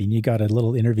speed dating. You got a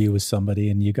little interview with somebody,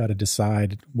 and you got to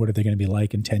decide what are they going to be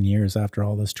like in 10 years after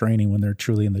all this training when they're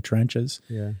truly in the trenches.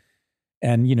 Yeah,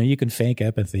 and you can fake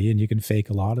empathy, and you can fake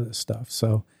a lot of this stuff.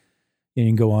 So you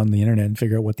can go on the internet and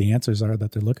figure out what the answers are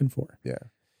that they're looking for. Yeah.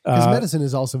 Because medicine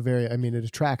is also it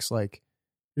attracts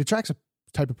a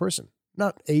type of person,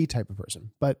 not a type of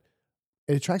person, but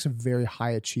it attracts a very high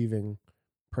achieving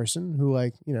person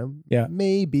who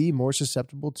may be more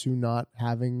susceptible to not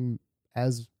having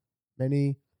as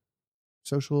many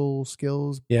social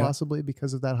skills, possibly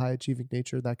because of that high achieving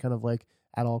nature, that kind of like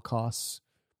at all costs.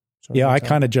 I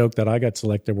kind of joke that I got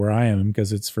selected where I am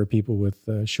because it's for people with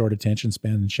short attention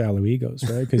span and shallow egos,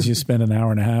 right? Because you spend an hour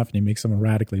and a half and you make someone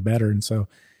radically better. And so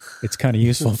it's kind of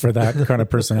useful for that kind of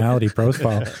personality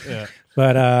profile. Yeah.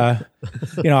 But,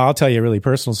 I'll tell you a really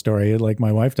personal story. Like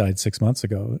my wife died 6 months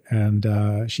ago,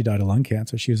 and she died of lung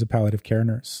cancer. She was a palliative care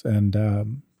nurse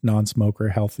and non-smoker,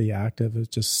 healthy, active. It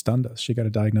just stunned us. She got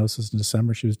a diagnosis in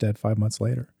December. She was dead 5 months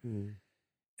later.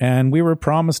 And we were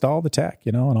promised all the tech,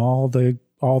 and all the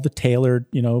tailored,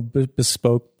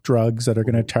 bespoke drugs that are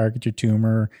going to target your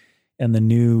tumor, and the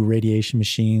new radiation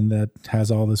machine that has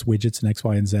all this widgets and X,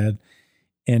 Y, and Z.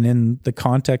 And in the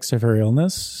context of her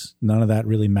illness, none of that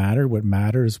really mattered. What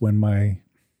matters when my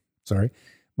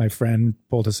friend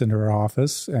pulled us into her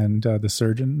office, and the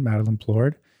surgeon, Madeline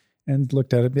Plord, and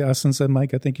looked at us and said,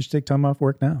 Mike, I think you should take time off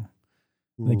work now.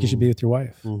 I think you should be with your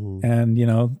wife. Mm-hmm.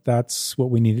 And, that's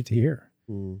what we needed to hear.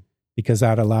 Because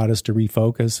that allowed us to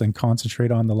refocus and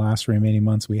concentrate on the last remaining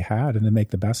months we had and to make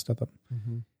the best of them.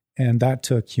 Mm-hmm. And that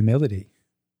took humility,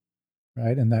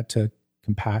 right? And that took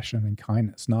compassion and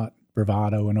kindness, not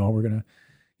bravado and, we're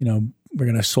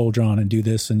going to soldier on and do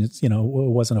this. And it's, it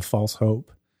wasn't a false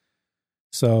hope.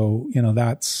 So,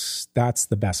 that's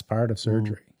the best part of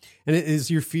surgery. And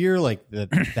is your fear like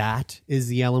that is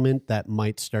the element that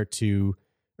might start to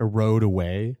erode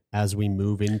away as we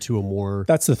move into a more...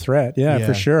 That's the threat. Yeah,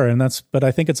 for sure. But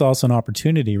I think it's also an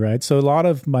opportunity, right? So a lot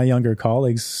of my younger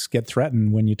colleagues get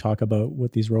threatened when you talk about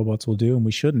what these robots will do, and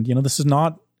we shouldn't. This is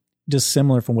not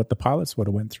dissimilar from what the pilots would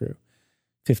have went through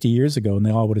 50 years ago, and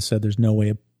they all would have said, there's no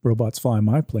way robots fly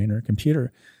my plane or a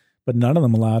computer. But none of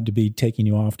them allowed to be taking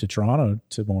you off to Toronto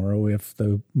tomorrow if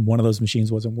one of those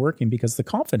machines wasn't working, because the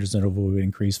confidence interval would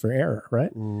increase for error,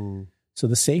 right? So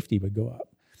the safety would go up.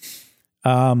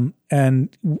 And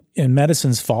in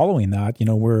medicine's following that,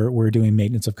 we're doing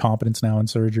maintenance of competence now in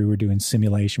surgery. We're doing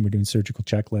simulation. We're doing surgical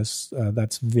checklists.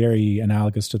 That's very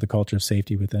analogous to the culture of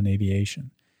safety within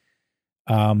aviation.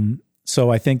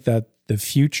 So I think that the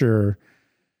future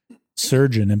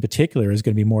surgeon in particular is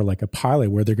going to be more like a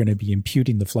pilot, where they're going to be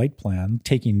imputing the flight plan,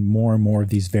 taking more and more of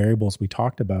these variables we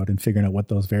talked about and figuring out what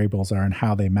those variables are and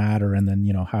how they matter, and then,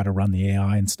 how to run the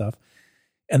AI and stuff.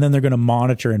 And then they're going to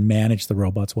monitor and manage the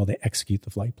robots while they execute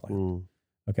the flight plan.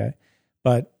 Okay.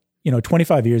 But,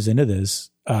 25 years into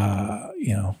this, I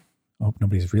hope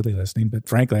nobody's really listening, but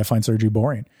frankly, I find surgery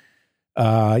boring.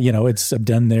 I've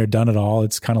done it all.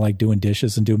 It's kind of like doing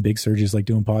dishes, and doing big surgeries like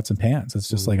doing pots and pans. It's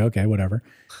just like, okay, whatever.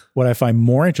 What I find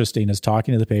more interesting is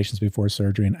talking to the patients before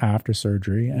surgery and after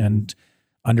surgery, and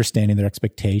understanding their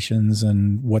expectations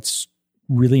and what's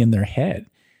really in their head.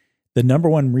 The number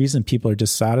one reason people are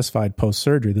dissatisfied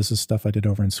post-surgery, this is stuff I did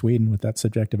over in Sweden with that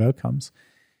subjective outcomes,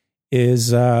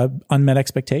 is unmet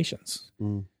expectations.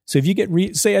 So if you get,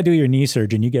 say I do your knee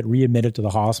surgery and you get readmitted to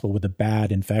the hospital with a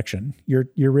bad infection,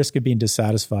 your risk of being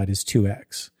dissatisfied is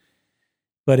 2x.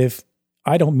 But if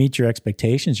I don't meet your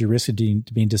expectations, your risk of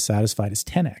being dissatisfied is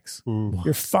 10x.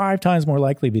 You're 5 times more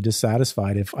likely to be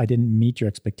dissatisfied if I didn't meet your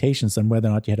expectations than whether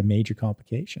or not you had a major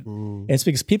complication. And it's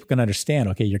because people can understand,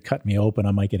 okay, you're cutting me open,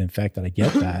 I might get infected, I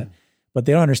get that. But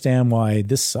they don't understand why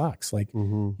this sucks. Like,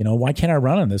 why can't I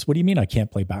run on this? What do you mean I can't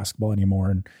play basketball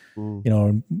anymore?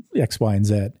 And, X, Y, and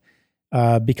Z.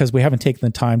 Because we haven't taken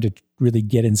the time to really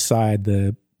get inside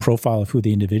the profile of who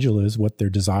the individual is, what their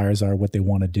desires are, what they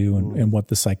want to do, and what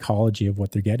the psychology of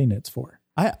what they're getting it's for.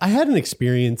 I had an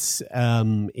experience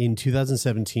in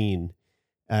 2017,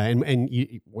 and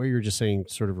what you were just saying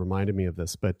sort of reminded me of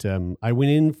this, but I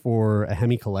went in for a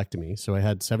hemicolectomy, so I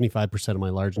had 75% of my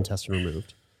large intestine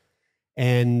removed.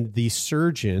 And the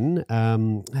surgeon,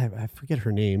 I forget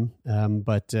her name,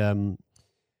 but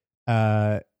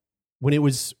when it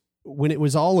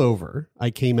was all over, I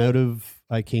came out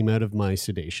of my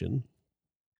sedation,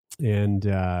 and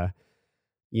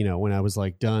when I was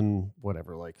like done,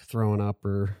 whatever, like throwing up,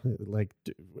 or like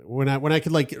when I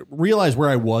could like realize where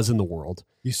I was in the world.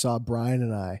 You saw Brian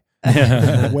and I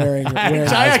wearing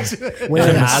hazmat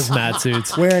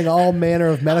suits, wearing all manner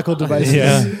of medical devices.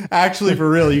 Yeah, actually, for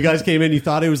real, you guys came in. You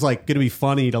thought it was like going to be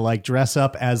funny to like dress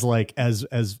up as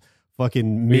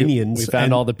fucking minions. We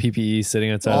found all the PPE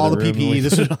sitting outside all of the room. PPE.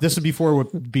 This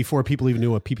was before people even knew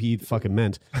what PPE fucking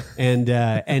meant. And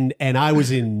I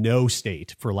was in no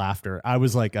state for laughter. I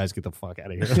was like, guys, get the fuck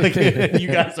out of here. Like, you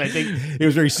guys, I think it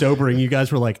was very sobering. You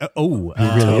guys were like,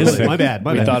 my bad.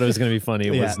 We thought it was going to be funny.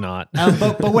 It was not.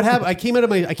 But what happened? I came out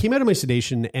of my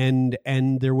sedation, and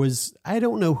there was, I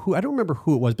don't remember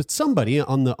who it was, but somebody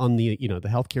on the the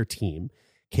healthcare team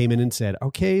came in and said,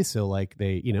 okay, so like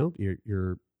they,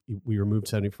 we removed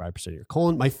 75% of your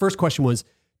colon. My first question was,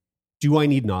 do I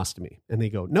need an ostomy? And they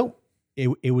go, nope,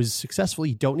 it was successful.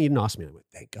 You don't need an ostomy. I went,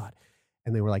 thank God.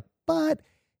 And they were like, but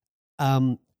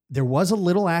there was a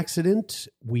little accident.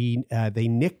 They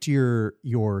nicked your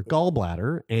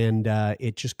gallbladder, and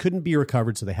it just couldn't be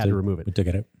recovered, so they had to remove it. We took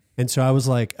it out. And so I was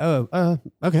like,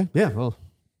 okay, yeah, well,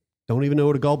 don't even know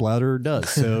what a gallbladder does,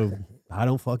 so I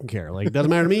don't fucking care. Like, it doesn't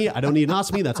matter to me. I don't need an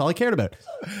ostomy. That's all I cared about.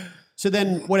 So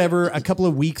then, whatever, a couple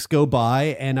of weeks go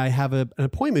by, and I have an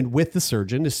appointment with the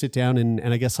surgeon to sit down and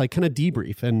I guess like kind of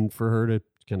debrief, and for her to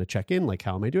kind of check in, like,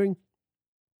 how am I doing?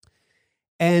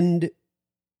 And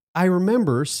I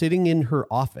remember sitting in her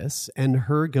office and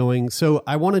her going, so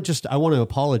I want to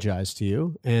apologize to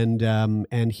you,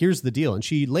 and here's the deal. And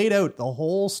she laid out the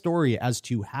whole story as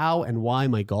to how and why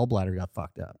my gallbladder got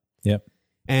fucked up. Yep.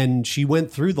 And she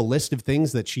went through the list of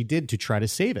things that she did to try to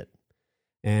save it.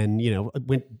 And,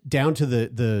 went down to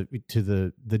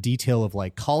the detail of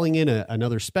like calling in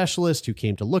another specialist who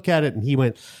came to look at it. And he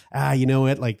went, you know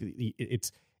what? Like,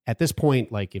 it's at this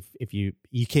point, like if you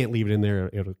can't leave it in there,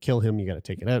 it'll kill him. You got to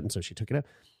take it out. And so she took it out.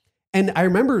 And I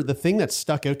remember the thing that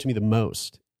stuck out to me the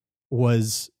most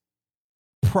was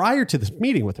prior to this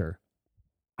meeting with her,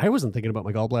 I wasn't thinking about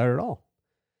my gallbladder at all.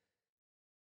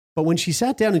 But when she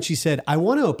sat down and she said, I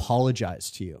want to apologize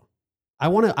to you. I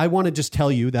want to just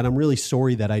tell you that I'm really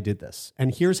sorry that I did this.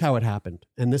 And here's how it happened.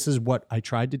 And this is what I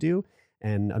tried to do.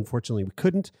 And unfortunately we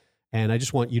couldn't. And I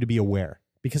just want you to be aware,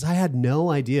 because I had no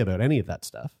idea about any of that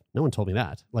stuff. No one told me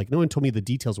that. Like, no one told me the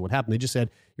details of what happened. They just said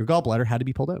your gallbladder had to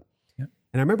be pulled out. Yep.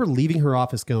 And I remember leaving her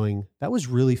office going, that was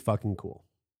really fucking cool.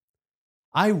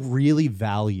 I really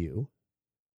value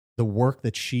the work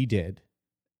that she did,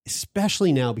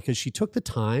 especially now because she took the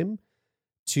time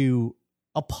to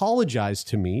apologize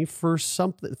to me for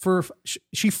something.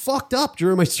 She fucked up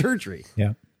during my surgery.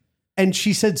 Yeah. And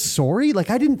she said, sorry? Like,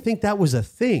 I didn't think that was a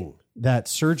thing that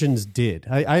surgeons did.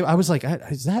 I was like,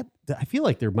 is that, I feel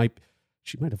like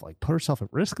she might have like put herself at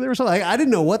risk there or something. I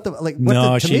didn't know what to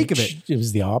make of it. It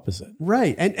was the opposite.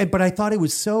 Right. But I thought it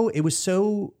was so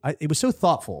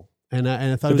thoughtful. And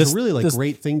I thought it was a really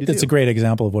great thing to do. It's a great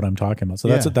example of what I'm talking about. So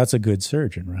that's a good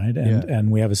surgeon, right?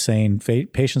 And we have a saying,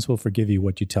 patients will forgive you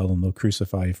what you tell them. They'll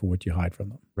crucify you for what you hide from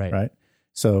them. Right.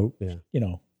 So,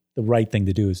 the right thing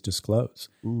to do is disclose.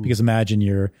 Because imagine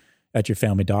you're at your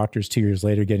family doctor's 2 years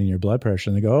later getting your blood pressure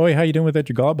and they go, oh, hey, how you doing with that,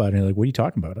 your gallbladder? And you're like, what are you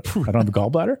talking about? I don't have a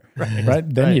gallbladder?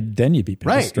 Right? Then you'd be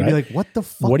pissed, right? You'd be like, what the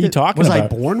fuck? What are you talking about? Was I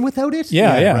born without it?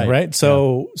 Yeah, right?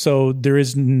 So there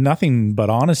is nothing but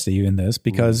honesty in this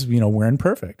because, we're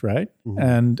imperfect, right?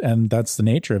 And that's the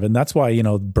nature of it. And that's why,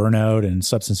 burnout and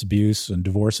substance abuse and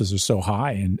divorces are so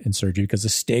high in surgery because the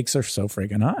stakes are so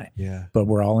friggin' high. Yeah. But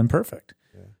we're all imperfect.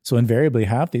 Yeah. So invariably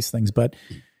have these things. But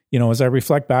as I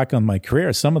reflect back on my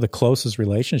career, some of the closest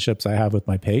relationships I have with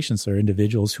my patients are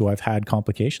individuals who I've had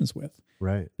complications with.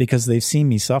 Right. Because they've seen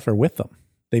me suffer with them.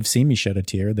 They've seen me shed a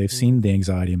tear. They've seen the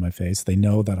anxiety in my face. They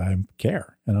know that I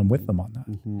care and I'm with them on that.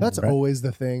 That's always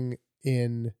the thing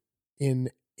in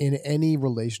any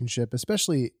relationship,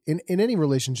 especially in any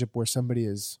relationship where somebody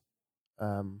is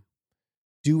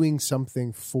doing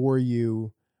something for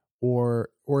you or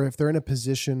if they're in a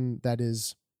position that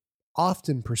is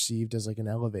often perceived as like an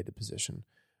elevated position.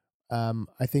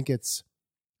 I think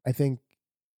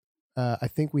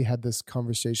we had this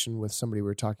conversation with somebody we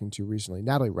were talking to recently,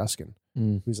 Natalie Ruskin,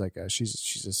 who's like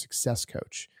she's a success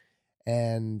coach,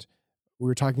 and we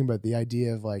were talking about the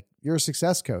idea of like you're a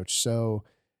success coach, so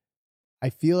I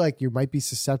feel like you might be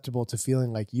susceptible to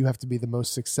feeling like you have to be the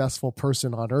most successful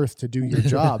person on earth to do your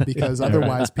job because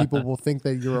otherwise people will think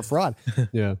that you're a fraud.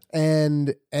 Yeah.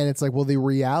 And it's like, well, the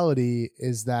reality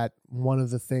is that one of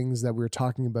the things that we're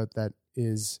talking about that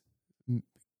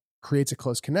creates a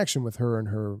close connection with her and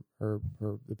her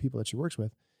the people that she works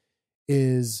with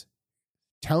is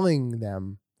telling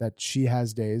them that she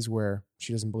has days where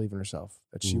she doesn't believe in herself,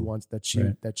 that she wants, that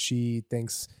she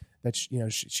thinks that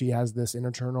she has this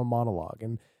internal monologue,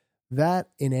 and that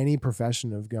in any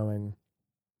profession of going,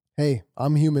 hey,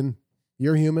 I'm human,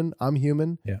 you're human, I'm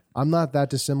human. Yeah. I'm not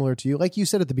that dissimilar to you. Like you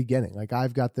said at the beginning, like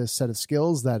I've got this set of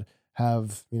skills that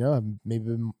have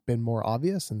maybe been more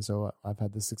obvious. And so I've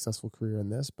had this successful career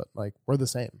in this, but like we're the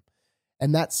same.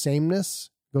 And that sameness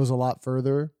goes a lot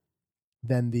further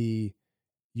than the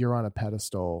you're on a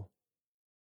pedestal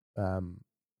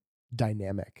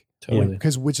dynamic. Totally.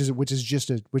 Because which is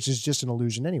just an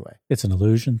illusion anyway. It's an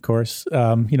illusion, of course.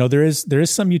 There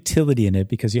is some utility in it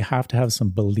because you have to have some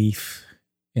belief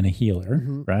in a healer,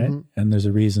 right? And there's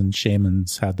a reason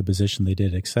shamans had the position they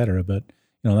did, et cetera. But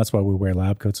that's why we wear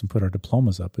lab coats and put our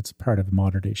diplomas up. It's part of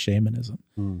modern day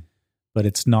shamanism. But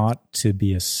it's not to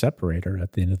be a separator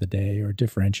at the end of the day or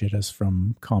differentiate us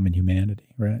from common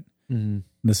humanity, right?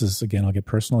 This is, again, I'll get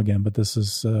personal again, but this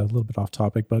is a little bit off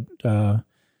topic. But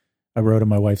I wrote in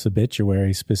my wife's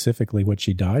obituary specifically what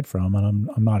she died from, and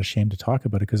I'm not ashamed to talk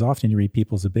about it because often you read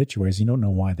people's obituaries, you don't know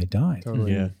why they died.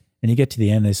 Totally. Yeah. And you get to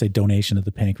the end, they say donation to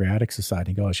the Pancreatic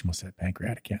Society. You go, oh, she must have had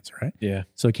pancreatic cancer, right? Yeah.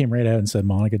 So it came right out and said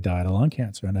Monica died of lung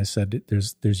cancer, and I said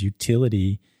there's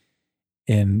utility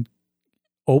in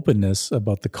openness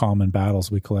about the common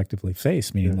battles we collectively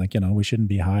face. Meaning, we shouldn't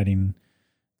be hiding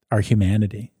our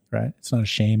humanity, right? It's not a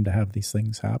shame to have these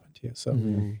things happen to you. So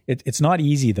it's not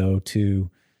easy though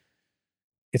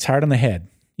it's hard on the head,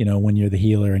 when you're the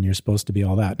healer and you're supposed to be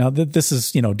all that. Now, this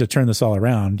is, to turn this all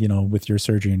around, with your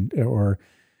surgery or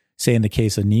say in the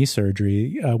case of knee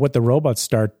surgery, what the robots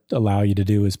allow you to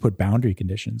do is put boundary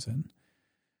conditions in.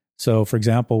 So, for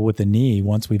example, with the knee,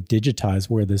 once we've digitized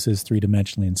where this is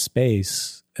three-dimensionally in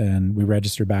space and we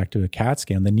register back to a CAT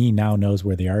scan, the knee now knows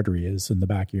where the artery is in the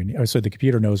back of your knee. So the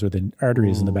computer knows where the artery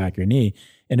is in the back of your knee,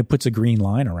 and it puts a green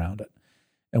line around it.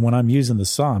 And when I'm using the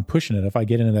saw, I'm pushing it. If I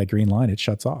get into that green line, it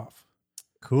shuts off.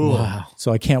 Cool. Wow.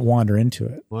 So I can't wander into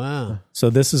it. Wow. So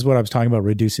this is what I was talking about,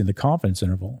 reducing the confidence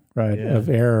interval, right, of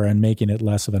error and making it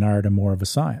less of an art and more of a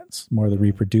science, more of the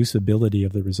reproducibility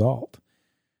of the result.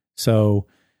 So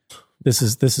this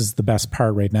is the best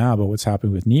part right now about what's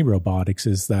happening with knee robotics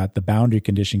is that the boundary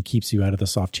condition keeps you out of the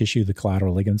soft tissue, the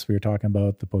collateral ligaments we were talking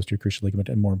about, the posterior cruciate ligament,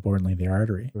 and more importantly, the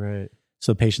artery. Right.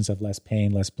 So patients have less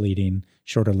pain, less bleeding,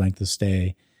 shorter length of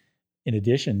stay, in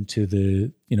addition to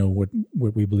the,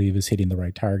 what we believe is hitting the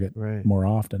right target more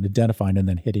often, identifying and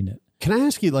then hitting it. Can I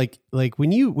ask you, like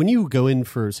when you go in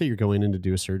for, say you're going in to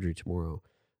do a surgery tomorrow,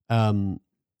 are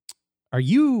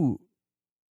we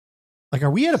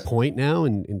at a point now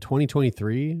in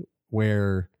 2023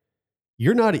 where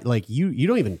you're not like you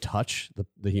don't even touch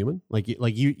the human.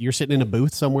 You're sitting in a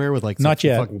booth somewhere with like some Not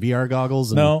yet. fucking VR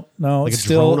goggles. And No, like it's a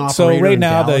drone still so operator right in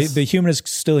now Dallas. the human is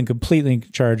still completely in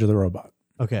charge of the robot.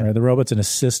 Okay. Right? The robot's an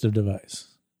assistive device,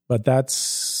 but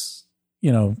that's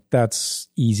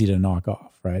easy to knock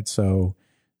off, right? So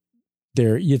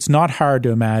it's not hard to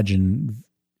imagine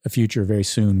a future very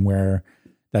soon where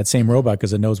that same robot,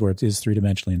 because it knows where it is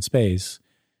 3-dimensionally in space,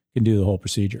 can do the whole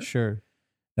procedure. Sure.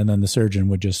 And then the surgeon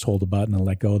would just hold the button and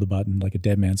let go of the button like a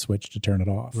dead man switch to turn it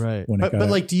off. Right. When But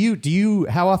like, do you?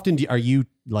 How often are you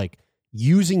like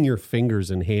using your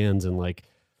fingers and hands and like?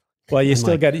 Well, you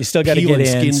still got to get peeling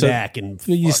in. skin back and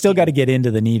you still got to get into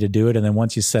the knee to do it, and then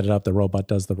once you set it up, the robot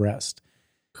does the rest.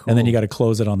 Cool. And then you got to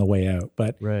close it on the way out.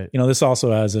 But this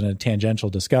also has a tangential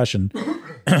discussion.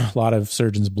 A lot of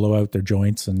surgeons blow out their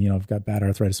joints, and I've got bad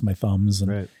arthritis in my thumbs,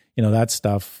 and that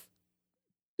stuff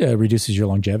reduces your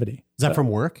longevity. Is that from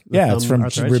work? Yeah, it's from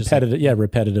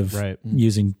repetitive right.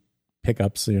 using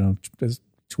pickups,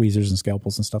 tweezers and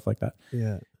scalpels and stuff like that.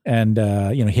 Yeah. And,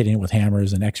 hitting it with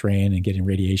hammers and x-raying and getting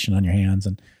radiation on your hands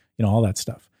and, all that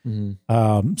stuff.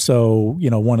 Mm-hmm. So,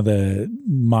 one of the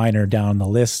minor down the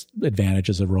list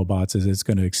advantages of robots is it's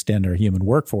going to extend our human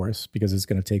workforce because it's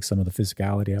going to take some of the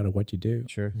physicality out of what you do.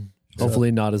 Sure.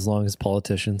 Hopefully not as long as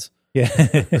politicians. Yeah.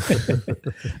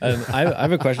 I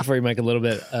have a question for you, Mike, a little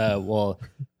bit.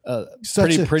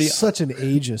 Such an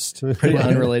ageist. Pretty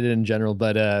unrelated in general,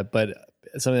 but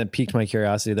something that piqued my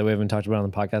curiosity that we haven't talked about on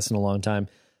the podcast in a long time,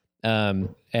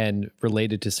 and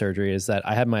related to surgery is that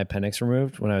I had my appendix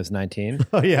removed when I was 19.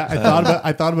 Oh yeah,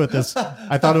 I thought about this.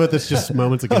 I thought about this just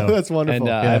moments ago. That's wonderful.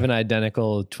 And I have an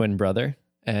identical twin brother,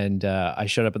 and I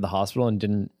showed up at the hospital and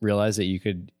didn't realize that you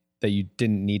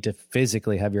didn't need to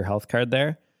physically have your health card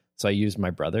there. So I used my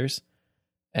brother's,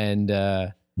 and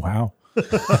wow. And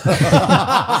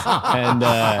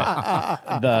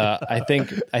I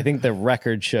think the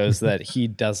record shows that he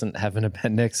doesn't have an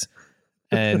appendix,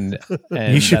 and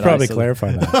you should probably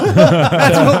clarify that.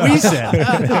 That's what we said.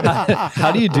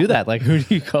 How do you do that? Like, who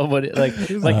do you call what? I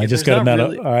just got a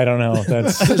medal. I don't know.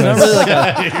 That's not really like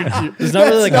a. It's not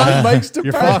really like Mike's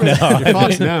department. You're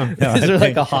Fox now. No, is there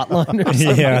like a hotline or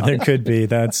something? Yeah, there could be.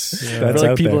 That's for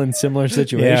like people there. in similar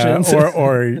situations.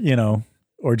 Yeah,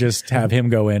 or just have him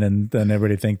go in and then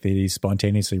everybody think that he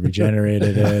spontaneously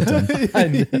regenerated it.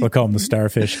 And we'll call him the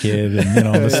Starfish Kid and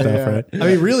all this stuff, right? I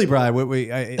mean, really, Brian,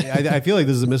 I feel like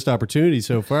this is a missed opportunity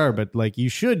so far, but like you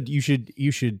should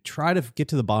try to get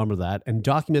to the bottom of that and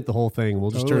document the whole thing.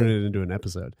 We'll just turn it into an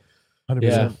episode. 100%.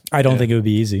 Yeah. I don't think it would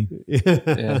be easy.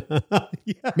 Yeah.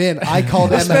 Man, I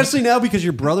called especially now because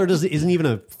your brother isn't even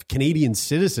a Canadian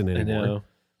citizen anymore.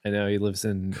 I know he lives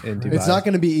in Dubai. It's not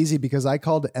going to be easy because I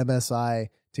called MSI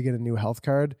to get a new health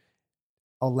card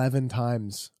 11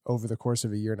 times over the course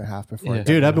of a year and a half before. Yeah.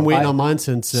 Dude, I've been waiting on mine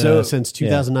since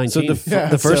 2019. So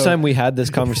the first time we had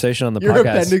this conversation on the your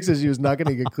podcast, appendix issue was not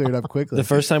going to get cleared up quickly. the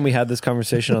first time we had this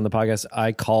conversation on the podcast,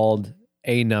 I called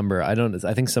a number. I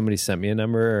think somebody sent me a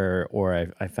number or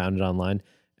I found it online.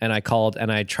 And I called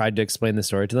and I tried to explain the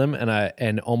story to them,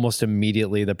 and almost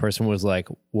immediately the person was like,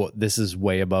 "Well, this is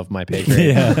way above my pay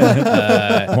grade."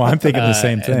 Well, I'm thinking the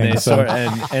same thing.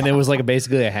 And it was like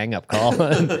basically a hang up call,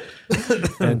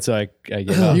 and so I gave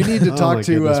up. You need to talk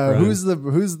to goodness, who's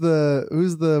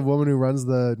the woman who runs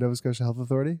the Nova Scotia Health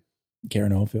Authority?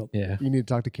 Karen Oldfield. Yeah, You need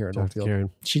to talk to Karen Oldfield. Karen.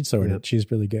 She'd sort it.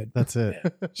 She's really good. That's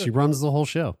it. She runs the whole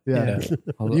show. Yeah,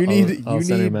 I'll you need send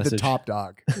her a the message. top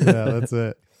dog. Yeah, that's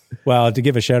it. Well, to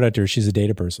give a shout out to her, she's a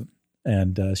data person,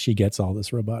 and she gets all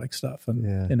this robotic stuff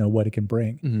and what it can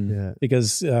bring. Mm-hmm. Yeah.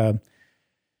 Because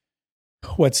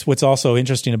what's also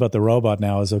interesting about the robot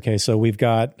now is so we've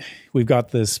got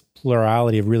this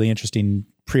plurality of really interesting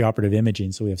preoperative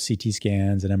imaging. So we have CT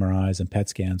scans and MRIs and PET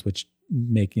scans, which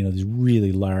make these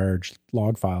really large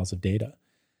log files of data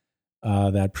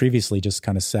that previously just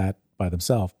kind of sat by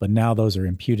themselves, but now those are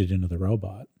imputed into the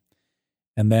robot,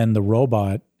 and then the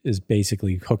robot is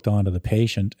basically hooked onto the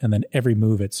patient, and then every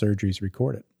move at surgery is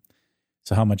recorded.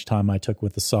 So how much time I took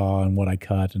with the saw and what I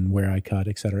cut and where I cut,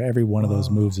 et cetera. Every one of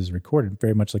those moves is recorded,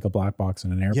 very much like a black box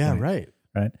in an airplane. Yeah, right.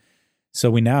 Right.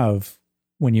 So we now have,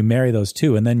 when you marry those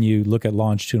two, and then you look at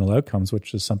longitudinal outcomes,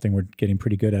 which is something we're getting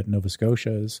pretty good at in Nova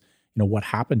Scotia, is what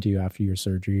happened to you after your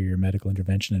surgery or your medical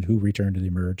intervention and who returned to the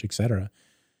emerge, et cetera.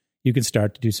 You can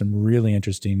start to do some really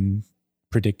interesting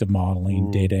predictive modeling,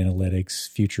 data analytics,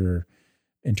 future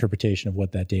interpretation of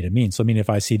what that data means. So, if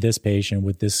I see this patient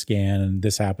with this scan and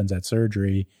this happens at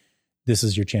surgery, this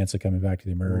is your chance of coming back to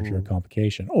the emerge or a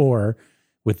complication. Or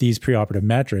with these preoperative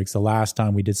metrics, the last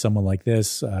time we did someone like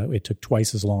this, it took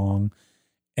twice as long,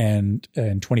 and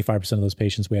 25% of those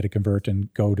patients we had to convert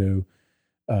and go to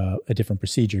a different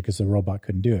procedure because the robot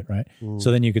couldn't do it, right?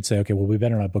 So then you could say, okay, well, we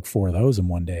better not book 4 of those in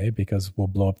one day because we'll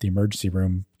blow up the emergency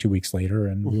room 2 weeks later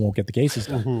and we won't get the cases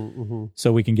done.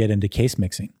 So we can get into case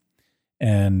mixing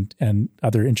and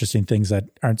other interesting things that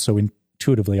aren't so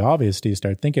intuitively obvious till you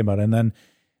start thinking about it. And then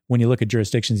when you look at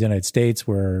jurisdictions in the United States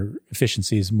where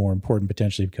efficiency is more important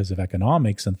potentially because of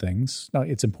economics and things, now,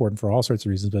 it's important for all sorts of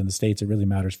reasons, but in the States, it really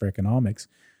matters for economics.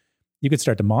 You could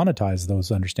start to monetize those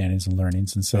understandings and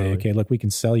learnings and say, okay, look, we can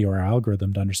sell you our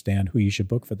algorithm to understand who you should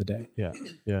book for the day.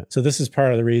 Yeah. So this is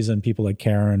part of the reason people like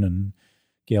Karen and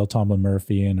Gail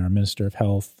Tomlin-Murphy and our Minister of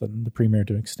Health and the Premier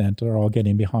to an extent are all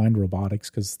getting behind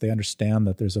robotics because they understand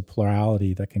that there's a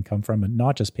plurality that can come from it,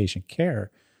 not just patient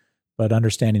care, but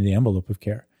understanding the envelope of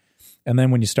care. And then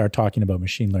when you start talking about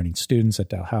machine learning students at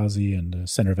Dalhousie and the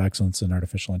Center of Excellence in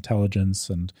Artificial Intelligence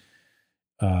and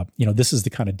this is the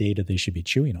kind of data they should be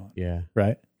chewing on. Yeah.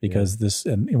 Right. Because this,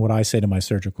 and what I say to my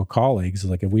surgical colleagues is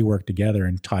like, if we work together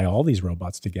and tie all these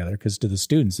robots together, because to the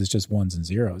students, it's just ones and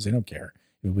zeros. They don't care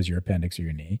if it was your appendix or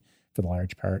your knee for the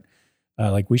large part.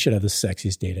 Like we should have the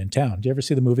sexiest data in town. Do you ever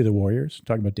see the movie The Warriors?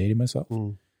 Talking about dating myself.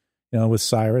 With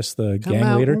Cyrus, the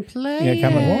gang leader. Yeah,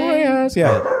 come on, Warriors.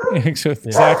 Yeah.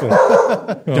 Exactly.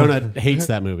 Donut hates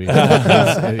that movie.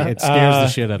 It scares the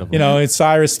shit out of him. It's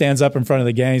Cyrus stands up in front of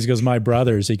the gang. He goes, "My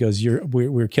brothers." He goes,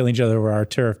 "We're killing each other over our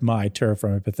turf, my turf,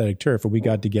 from a pathetic turf. But we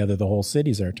got together, the whole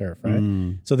city's our turf,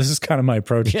 right?" So this is kind of my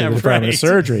approach to the Department of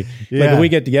Surgery. Like if we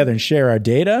get together and share our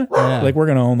data, like we're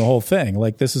going to own the whole thing.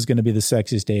 Like this is going to be the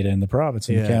sexiest data in the province,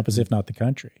 in the campus, if not the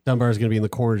country. Dunbar is going to be in the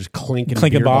corner just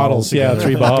clinking bottles. Yeah,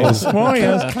 3 bottles. Oh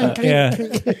yes, yeah.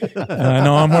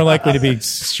 No, I'm more likely to be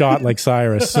shot like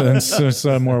Cyrus, and so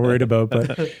I'm more worried about.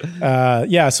 But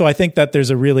so I think that there's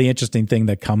a really interesting thing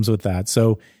that comes with that.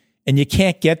 So, and you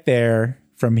can't get there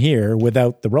from here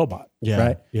without the robot,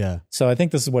 right? Yeah. So I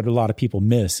think this is what a lot of people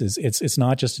miss: is it's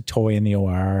not just a toy in the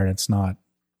OR, and it's not,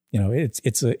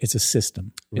 it's a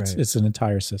system. It's an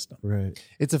entire system. Right.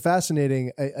 It's a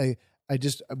fascinating.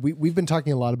 We've been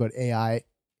talking a lot about AI.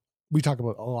 We talk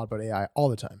about a lot about AI all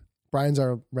the time. Brian's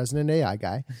our resident AI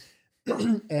guy.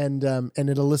 And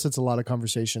it elicits a lot of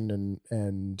conversation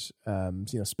and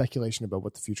speculation about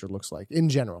what the future looks like in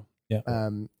general. Yeah.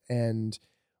 And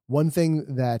one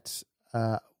thing that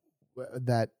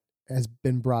has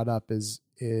been brought up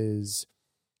is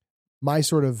my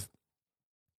sort of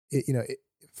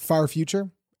far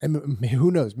future, and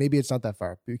who knows, maybe it's not that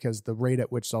far because the rate at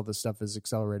which all this stuff is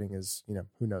accelerating is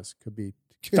who knows, could be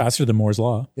faster than Moore's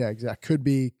law. Yeah, exactly.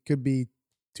 Could be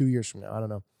 2 years from now. I don't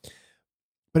know.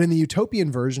 But in the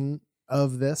utopian version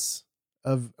of this,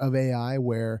 of AI,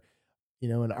 where,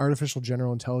 an artificial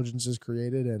general intelligence is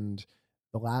created and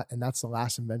that's the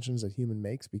last inventions that human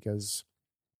makes because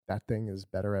that thing is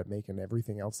better at making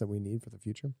everything else that we need for the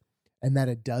future. And that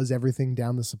it does everything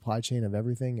down the supply chain of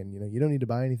everything. And, you don't need to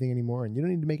buy anything anymore and you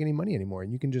don't need to make any money anymore.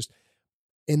 And you can just,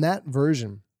 in that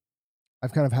version,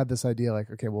 I've kind of had this idea like,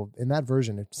 okay, well, in that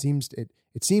version, it seems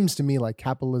to me like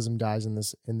capitalism dies in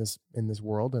this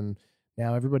world, and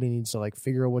now everybody needs to like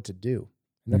figure out what to do,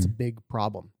 and that's a big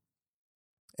problem.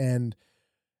 And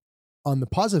on the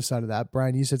positive side of that,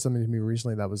 Brian, you said something to me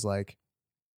recently that was like,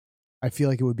 I feel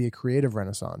like it would be a creative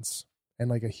renaissance and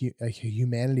like a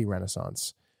humanity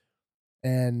renaissance,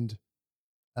 and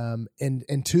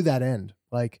to that end,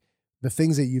 like the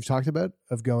things that you've talked about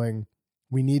of going,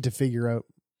 we need to figure out.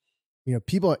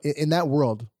 People in that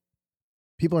world,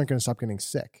 people aren't going to stop getting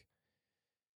sick,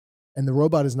 and the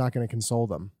robot is not going to console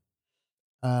them.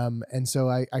 And so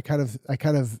I kind of,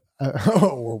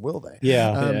 or will they?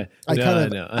 Yeah. I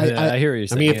hear what you're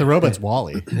saying. I mean, if the robot's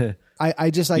Wall-E, I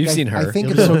just like, you've seen her. I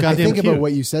think about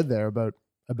what you said there about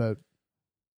the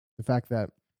fact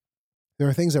that there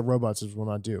are things that robots will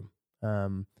not do,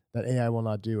 that AI will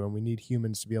not do, and we need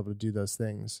humans to be able to do those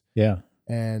things. Yeah.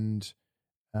 And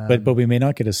but we may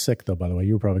not get as sick though. By the way,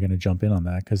 you were probably going to jump in on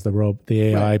that because the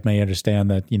AI may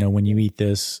understand that when you eat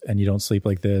this and you don't sleep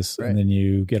like this, and then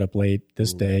you get up late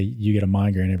this day, you get a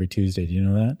migraine every Tuesday. Do you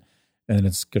know that? And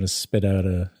it's going to spit out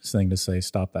a thing to say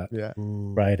stop that. Yeah.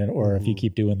 Right. And or if you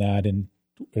keep doing that in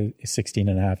 16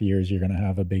 and a half years, you're going to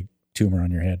have a big tumor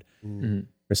on your head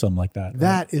or something like that.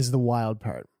 That is the wild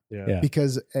part. Yeah.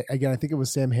 Because again, I think it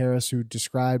was Sam Harris who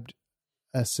described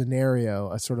a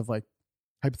scenario, a sort of like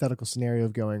hypothetical scenario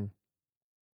of going,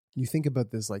 you think about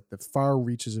this, like the far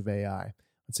reaches of AI.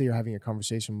 Let's say you're having a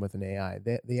conversation with an AI.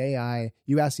 The AI,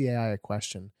 you ask the AI a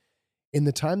question. In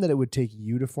the time that it would take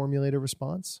you to formulate a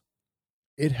response,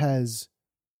 it has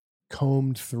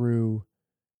combed through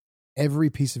every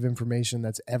piece of information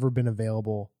that's ever been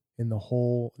available in the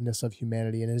wholeness of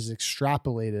humanity and has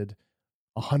extrapolated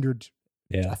 100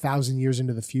 1,000 years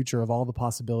into the future of all the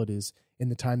possibilities in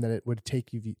the time that it would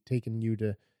taken you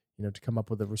to, to come up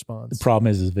with a response. The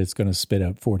problem is if it's going to spit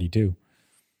out 42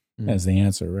 as the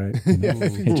answer, right?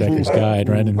 Hitchhiker's Guide,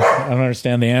 right? And I don't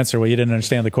understand the answer. Well, you didn't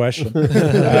understand the question.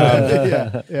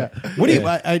 Yeah. What do you?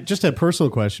 I just a personal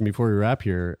question before we wrap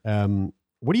here.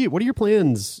 What are your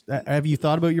plans? Have you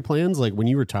thought about your plans? Like when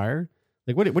you retire,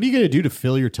 like what are you going to do to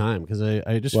fill your time? Because I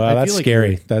that's feel like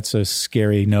scary. That's a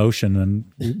scary notion,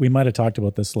 and we might have talked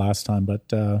about this last time.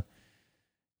 But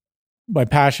my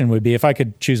passion would be if I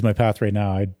could choose my path right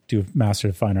now, I'd do a Master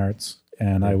of Fine Arts.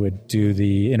 And I would do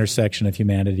the intersection of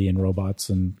humanity and robots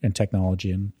and technology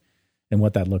and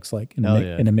what that looks like in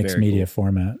a mixed media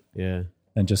format. Yeah.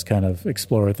 And just kind of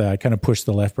explore with that, kind of push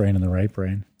the left brain and the right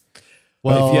brain.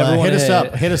 Well, if you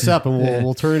ever hit us up, and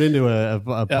we'll turn it into a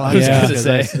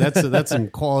podcast. That's some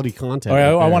quality content. All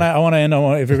right, I want to end.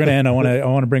 If you're going to end, I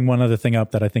want to bring one other thing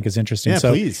up that I think is interesting. Yeah,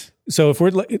 please. So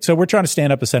we're trying to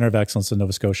stand up a center of excellence in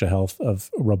Nova Scotia Health of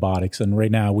robotics, and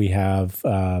right now we have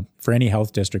for any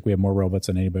health district we have more robots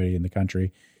than anybody in the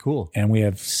country. Cool. And we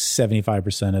have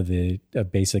 75%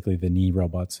 of basically the knee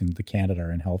robots in Canada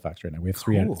are in Halifax right now. We have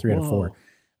three out of four.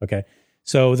 Okay.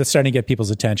 So that's starting to get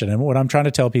people's attention. And what I'm trying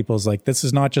to tell people is like, this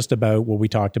is not just about what we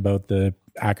talked about, the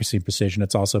accuracy and precision.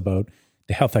 It's also about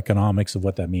the health economics of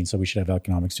what that means. So we should have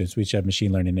economics students. We should have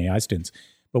machine learning and AI students.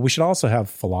 But we should also have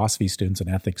philosophy students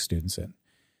and ethics students in,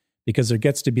 because there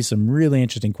gets to be some really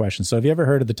interesting questions. So have you ever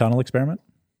heard of the tunnel experiment?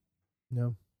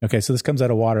 No. Okay. So this comes out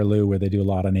of Waterloo, where they do a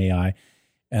lot on AI.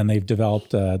 And they've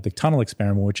developed the tunnel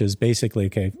experiment, which is basically,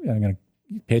 okay, I'm going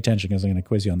to pay attention because I'm going to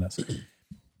quiz you on this.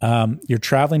 You're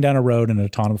traveling down a road in a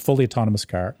fully autonomous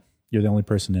car. You're the only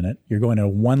person in it. You're going a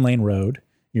 1-lane road.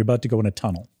 You're about to go in a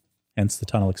tunnel, hence the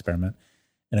tunnel experiment.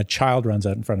 And a child runs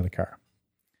out in front of the car.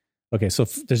 Okay, so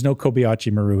there's no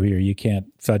Kobayashi Maru here. You can't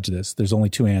fudge this. There's only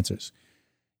two answers.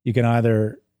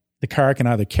 The car can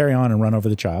either carry on and run over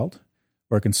the child,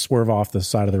 or it can swerve off the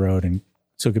side of the road, and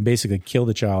so it can basically kill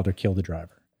the child or kill the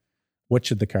driver. What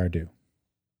should the car do?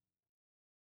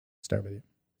 Start with you.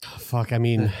 Oh, fuck, I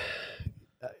mean...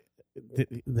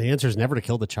 The answer is never to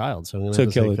kill the child. So I'm going to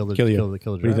kill the you. Kill the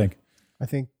What do you think? I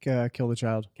think kill the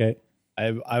child. Okay.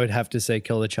 I would have to say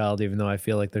kill the child, even though I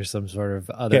feel like there's some sort of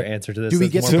other answer to this. Do we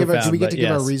get to give our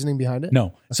our reasoning behind it? No.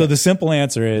 Okay. So the simple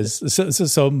answer is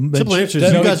simple answer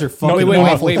is you guys are fucking.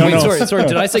 Wait. Sorry.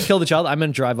 Did I say kill the child? I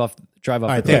meant drive off. All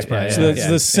right, thanks, Brian. So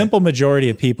the simple majority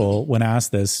of people, when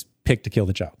asked this, pick to kill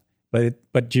the child.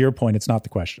 But to your point, it's not the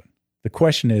question. The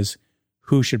question is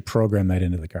who should program that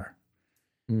into the car.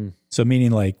 So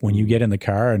meaning like when you get in the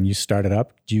car and you start it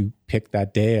up, do you pick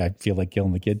that day? I feel like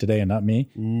killing the kid today and not me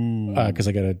because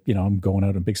I got to, I'm going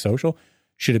out on a big social.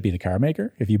 Should it be the car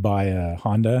maker? If you buy a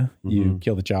Honda, you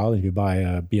kill the child. If you buy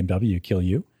a BMW, you kill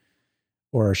you.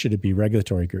 Or should it be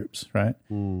regulatory groups, right?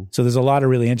 So there's a lot of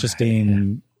really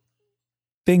interesting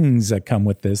things that come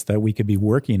with this that we could be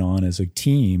working on as a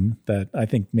team that I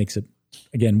think makes it,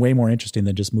 again, way more interesting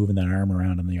than just moving that arm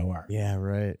around in the OR. Yeah,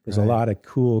 right. There's a lot of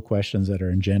cool questions that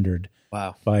are engendered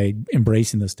by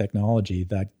embracing this technology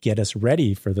that get us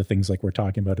ready for the things like we're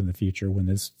talking about in the future when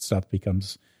this stuff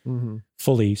becomes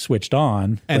fully switched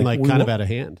on. And kind of out of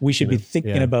hand. We should be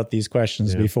thinking about these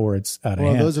questions before it's out of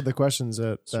hand. Well, those are the questions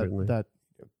that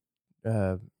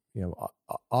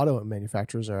auto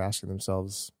manufacturers are asking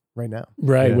themselves right now.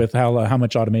 Right, with how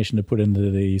much automation to put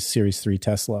into the Series 3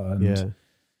 Tesla and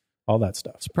all that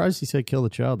stuff. Surprised he said kill the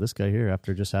child, this guy here,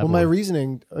 after just having my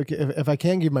reasoning, okay, if I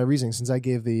can give my reasoning, since I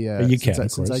gave the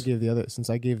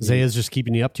Zaya's just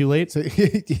keeping you up too late. So,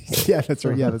 yeah, that's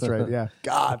right. Yeah, that's right. Yeah.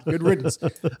 God, good riddance.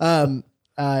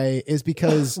 Is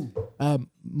because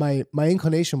my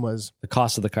inclination was the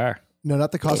cost of the car. No,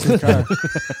 not the cost of the car.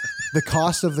 The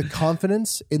cost of the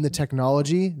confidence in the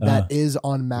technology that is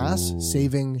en masse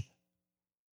saving.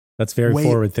 That's very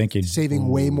forward thinking. Saving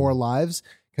way more lives.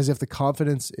 Because if the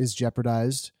confidence is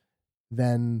jeopardized,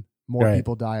 then more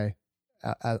people die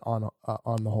on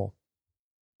the whole.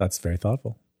 That's very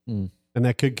thoughtful. And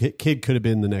that kid could have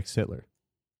been the next Hitler.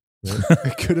 Right?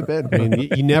 It could have been. I mean,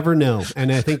 you never know. And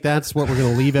I think that's what we're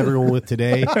going to leave everyone with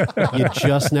today. You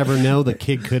just never know. The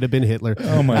kid could have been Hitler.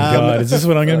 Oh my God. Is this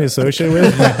what I'm going to be associated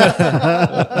with?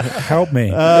 Help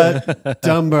me.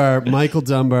 Dunbar, Michael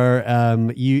Dunbar.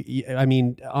 I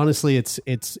mean, honestly, it's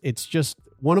just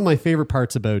one of my favorite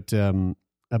parts about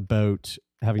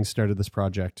having started this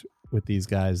project with these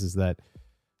guys is that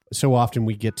so often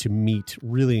we get to meet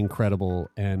really incredible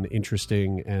and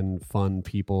interesting and fun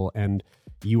people, and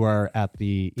you are at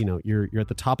the you're at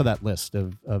the top of that list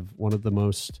of one of the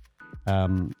most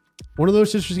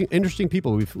interesting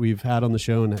people we've had on the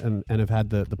show and have had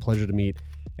the pleasure to meet.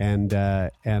 And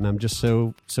I'm just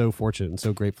so fortunate and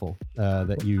so grateful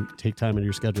that you take time in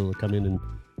your schedule to come in and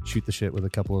shoot the shit with a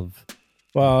couple of.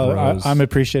 Well, I'm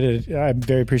appreciated. I'm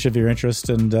very appreciative of your interest,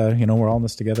 and we're all in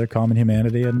this together, common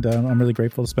humanity, and I'm really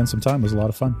grateful to spend some time. It was a lot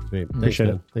of fun. Great. Appreciate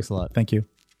it. Thanks a lot. Thank you.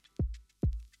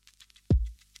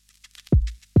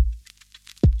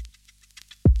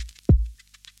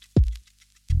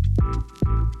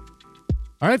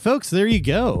 All right, folks, there you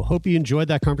go. Hope you enjoyed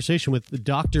that conversation with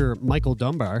Dr. Michael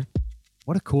Dunbar.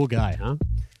 What a cool guy, huh?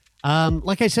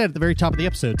 Like I said at the very top of the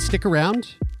episode, stick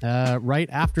around. Right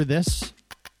after this,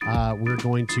 we're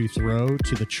going to throw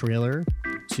to the trailer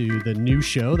to the new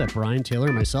show that Brian Taylor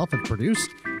and myself have produced.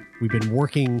 We've been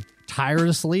working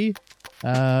tirelessly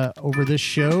over this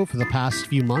show for the past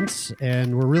few months,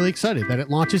 and we're really excited that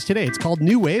it launches today. It's called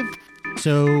New Wave.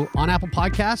 So on Apple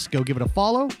Podcasts, go give it a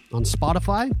follow. On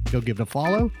Spotify, go give it a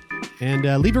follow. And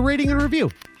leave a rating and a review.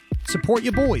 Support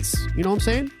your boys. You know what I'm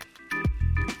saying?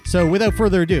 So without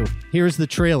further ado, here's the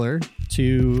trailer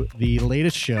to the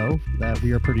latest show that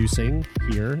we are producing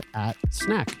here at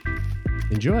Snack.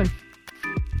 Enjoy.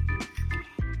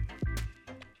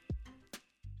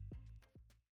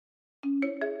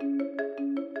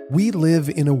 We live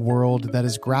in a world that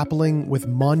is grappling with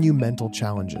monumental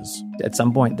challenges. At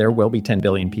some point, there will be 10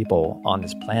 billion people on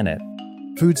this planet.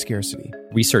 Food scarcity.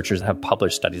 Researchers have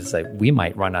published studies that say we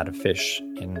might run out of fish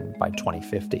by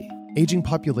 2050. Aging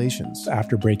populations.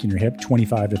 After breaking your hip,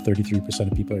 25 to 33%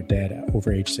 of people are dead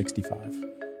over age 65,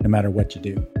 no matter what you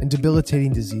do. And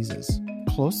debilitating diseases.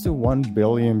 Close to 1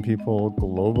 billion people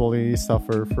globally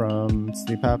suffer from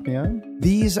sleep apnea.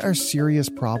 These are serious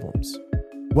problems.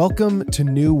 Welcome to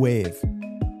New Wave,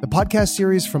 the podcast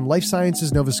series from Life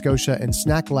Sciences Nova Scotia and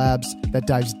Snack Labs that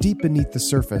dives deep beneath the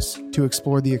surface to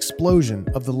explore the explosion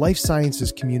of the life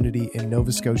sciences community in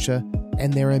Nova Scotia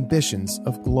and their ambitions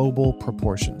of global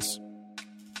proportions.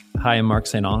 Hi, I'm Mark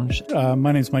St. Ange.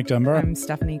 My name's Mike Dunbar. I'm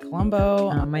Stephanie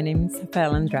Colombo. My name's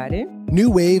Fel Andrade.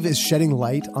 New Wave is shedding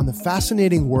light on the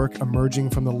fascinating work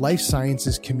emerging from the life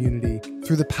sciences community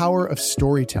through the power of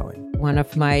storytelling. One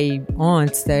of my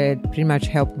aunts that pretty much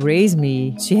helped raise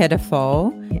me, she had a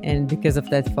fall, and because of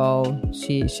that fall,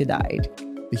 she died.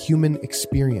 The human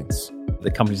experience. The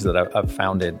companies that I've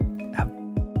founded have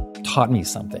taught me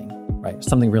something, right?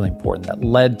 Something really important that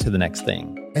led to the next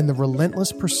thing. And the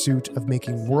relentless pursuit of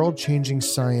making world-changing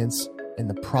science and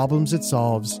the problems it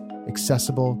solves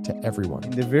accessible to everyone.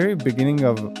 In the very beginning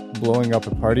of blowing up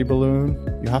a party balloon,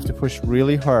 you have to push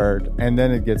really hard, and then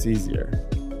it gets easier.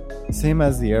 Same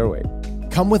as the airway.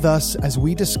 Come with us as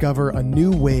we discover a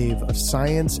new wave of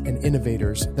science and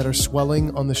innovators that are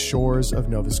swelling on the shores of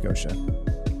Nova Scotia.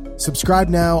 Subscribe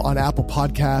now on Apple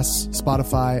Podcasts,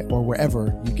 Spotify, or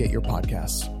wherever you get your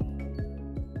podcasts.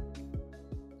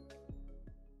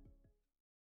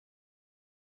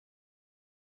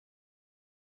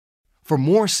 For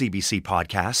more CBC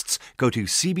podcasts, go to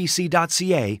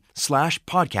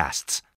cbc.ca/podcasts.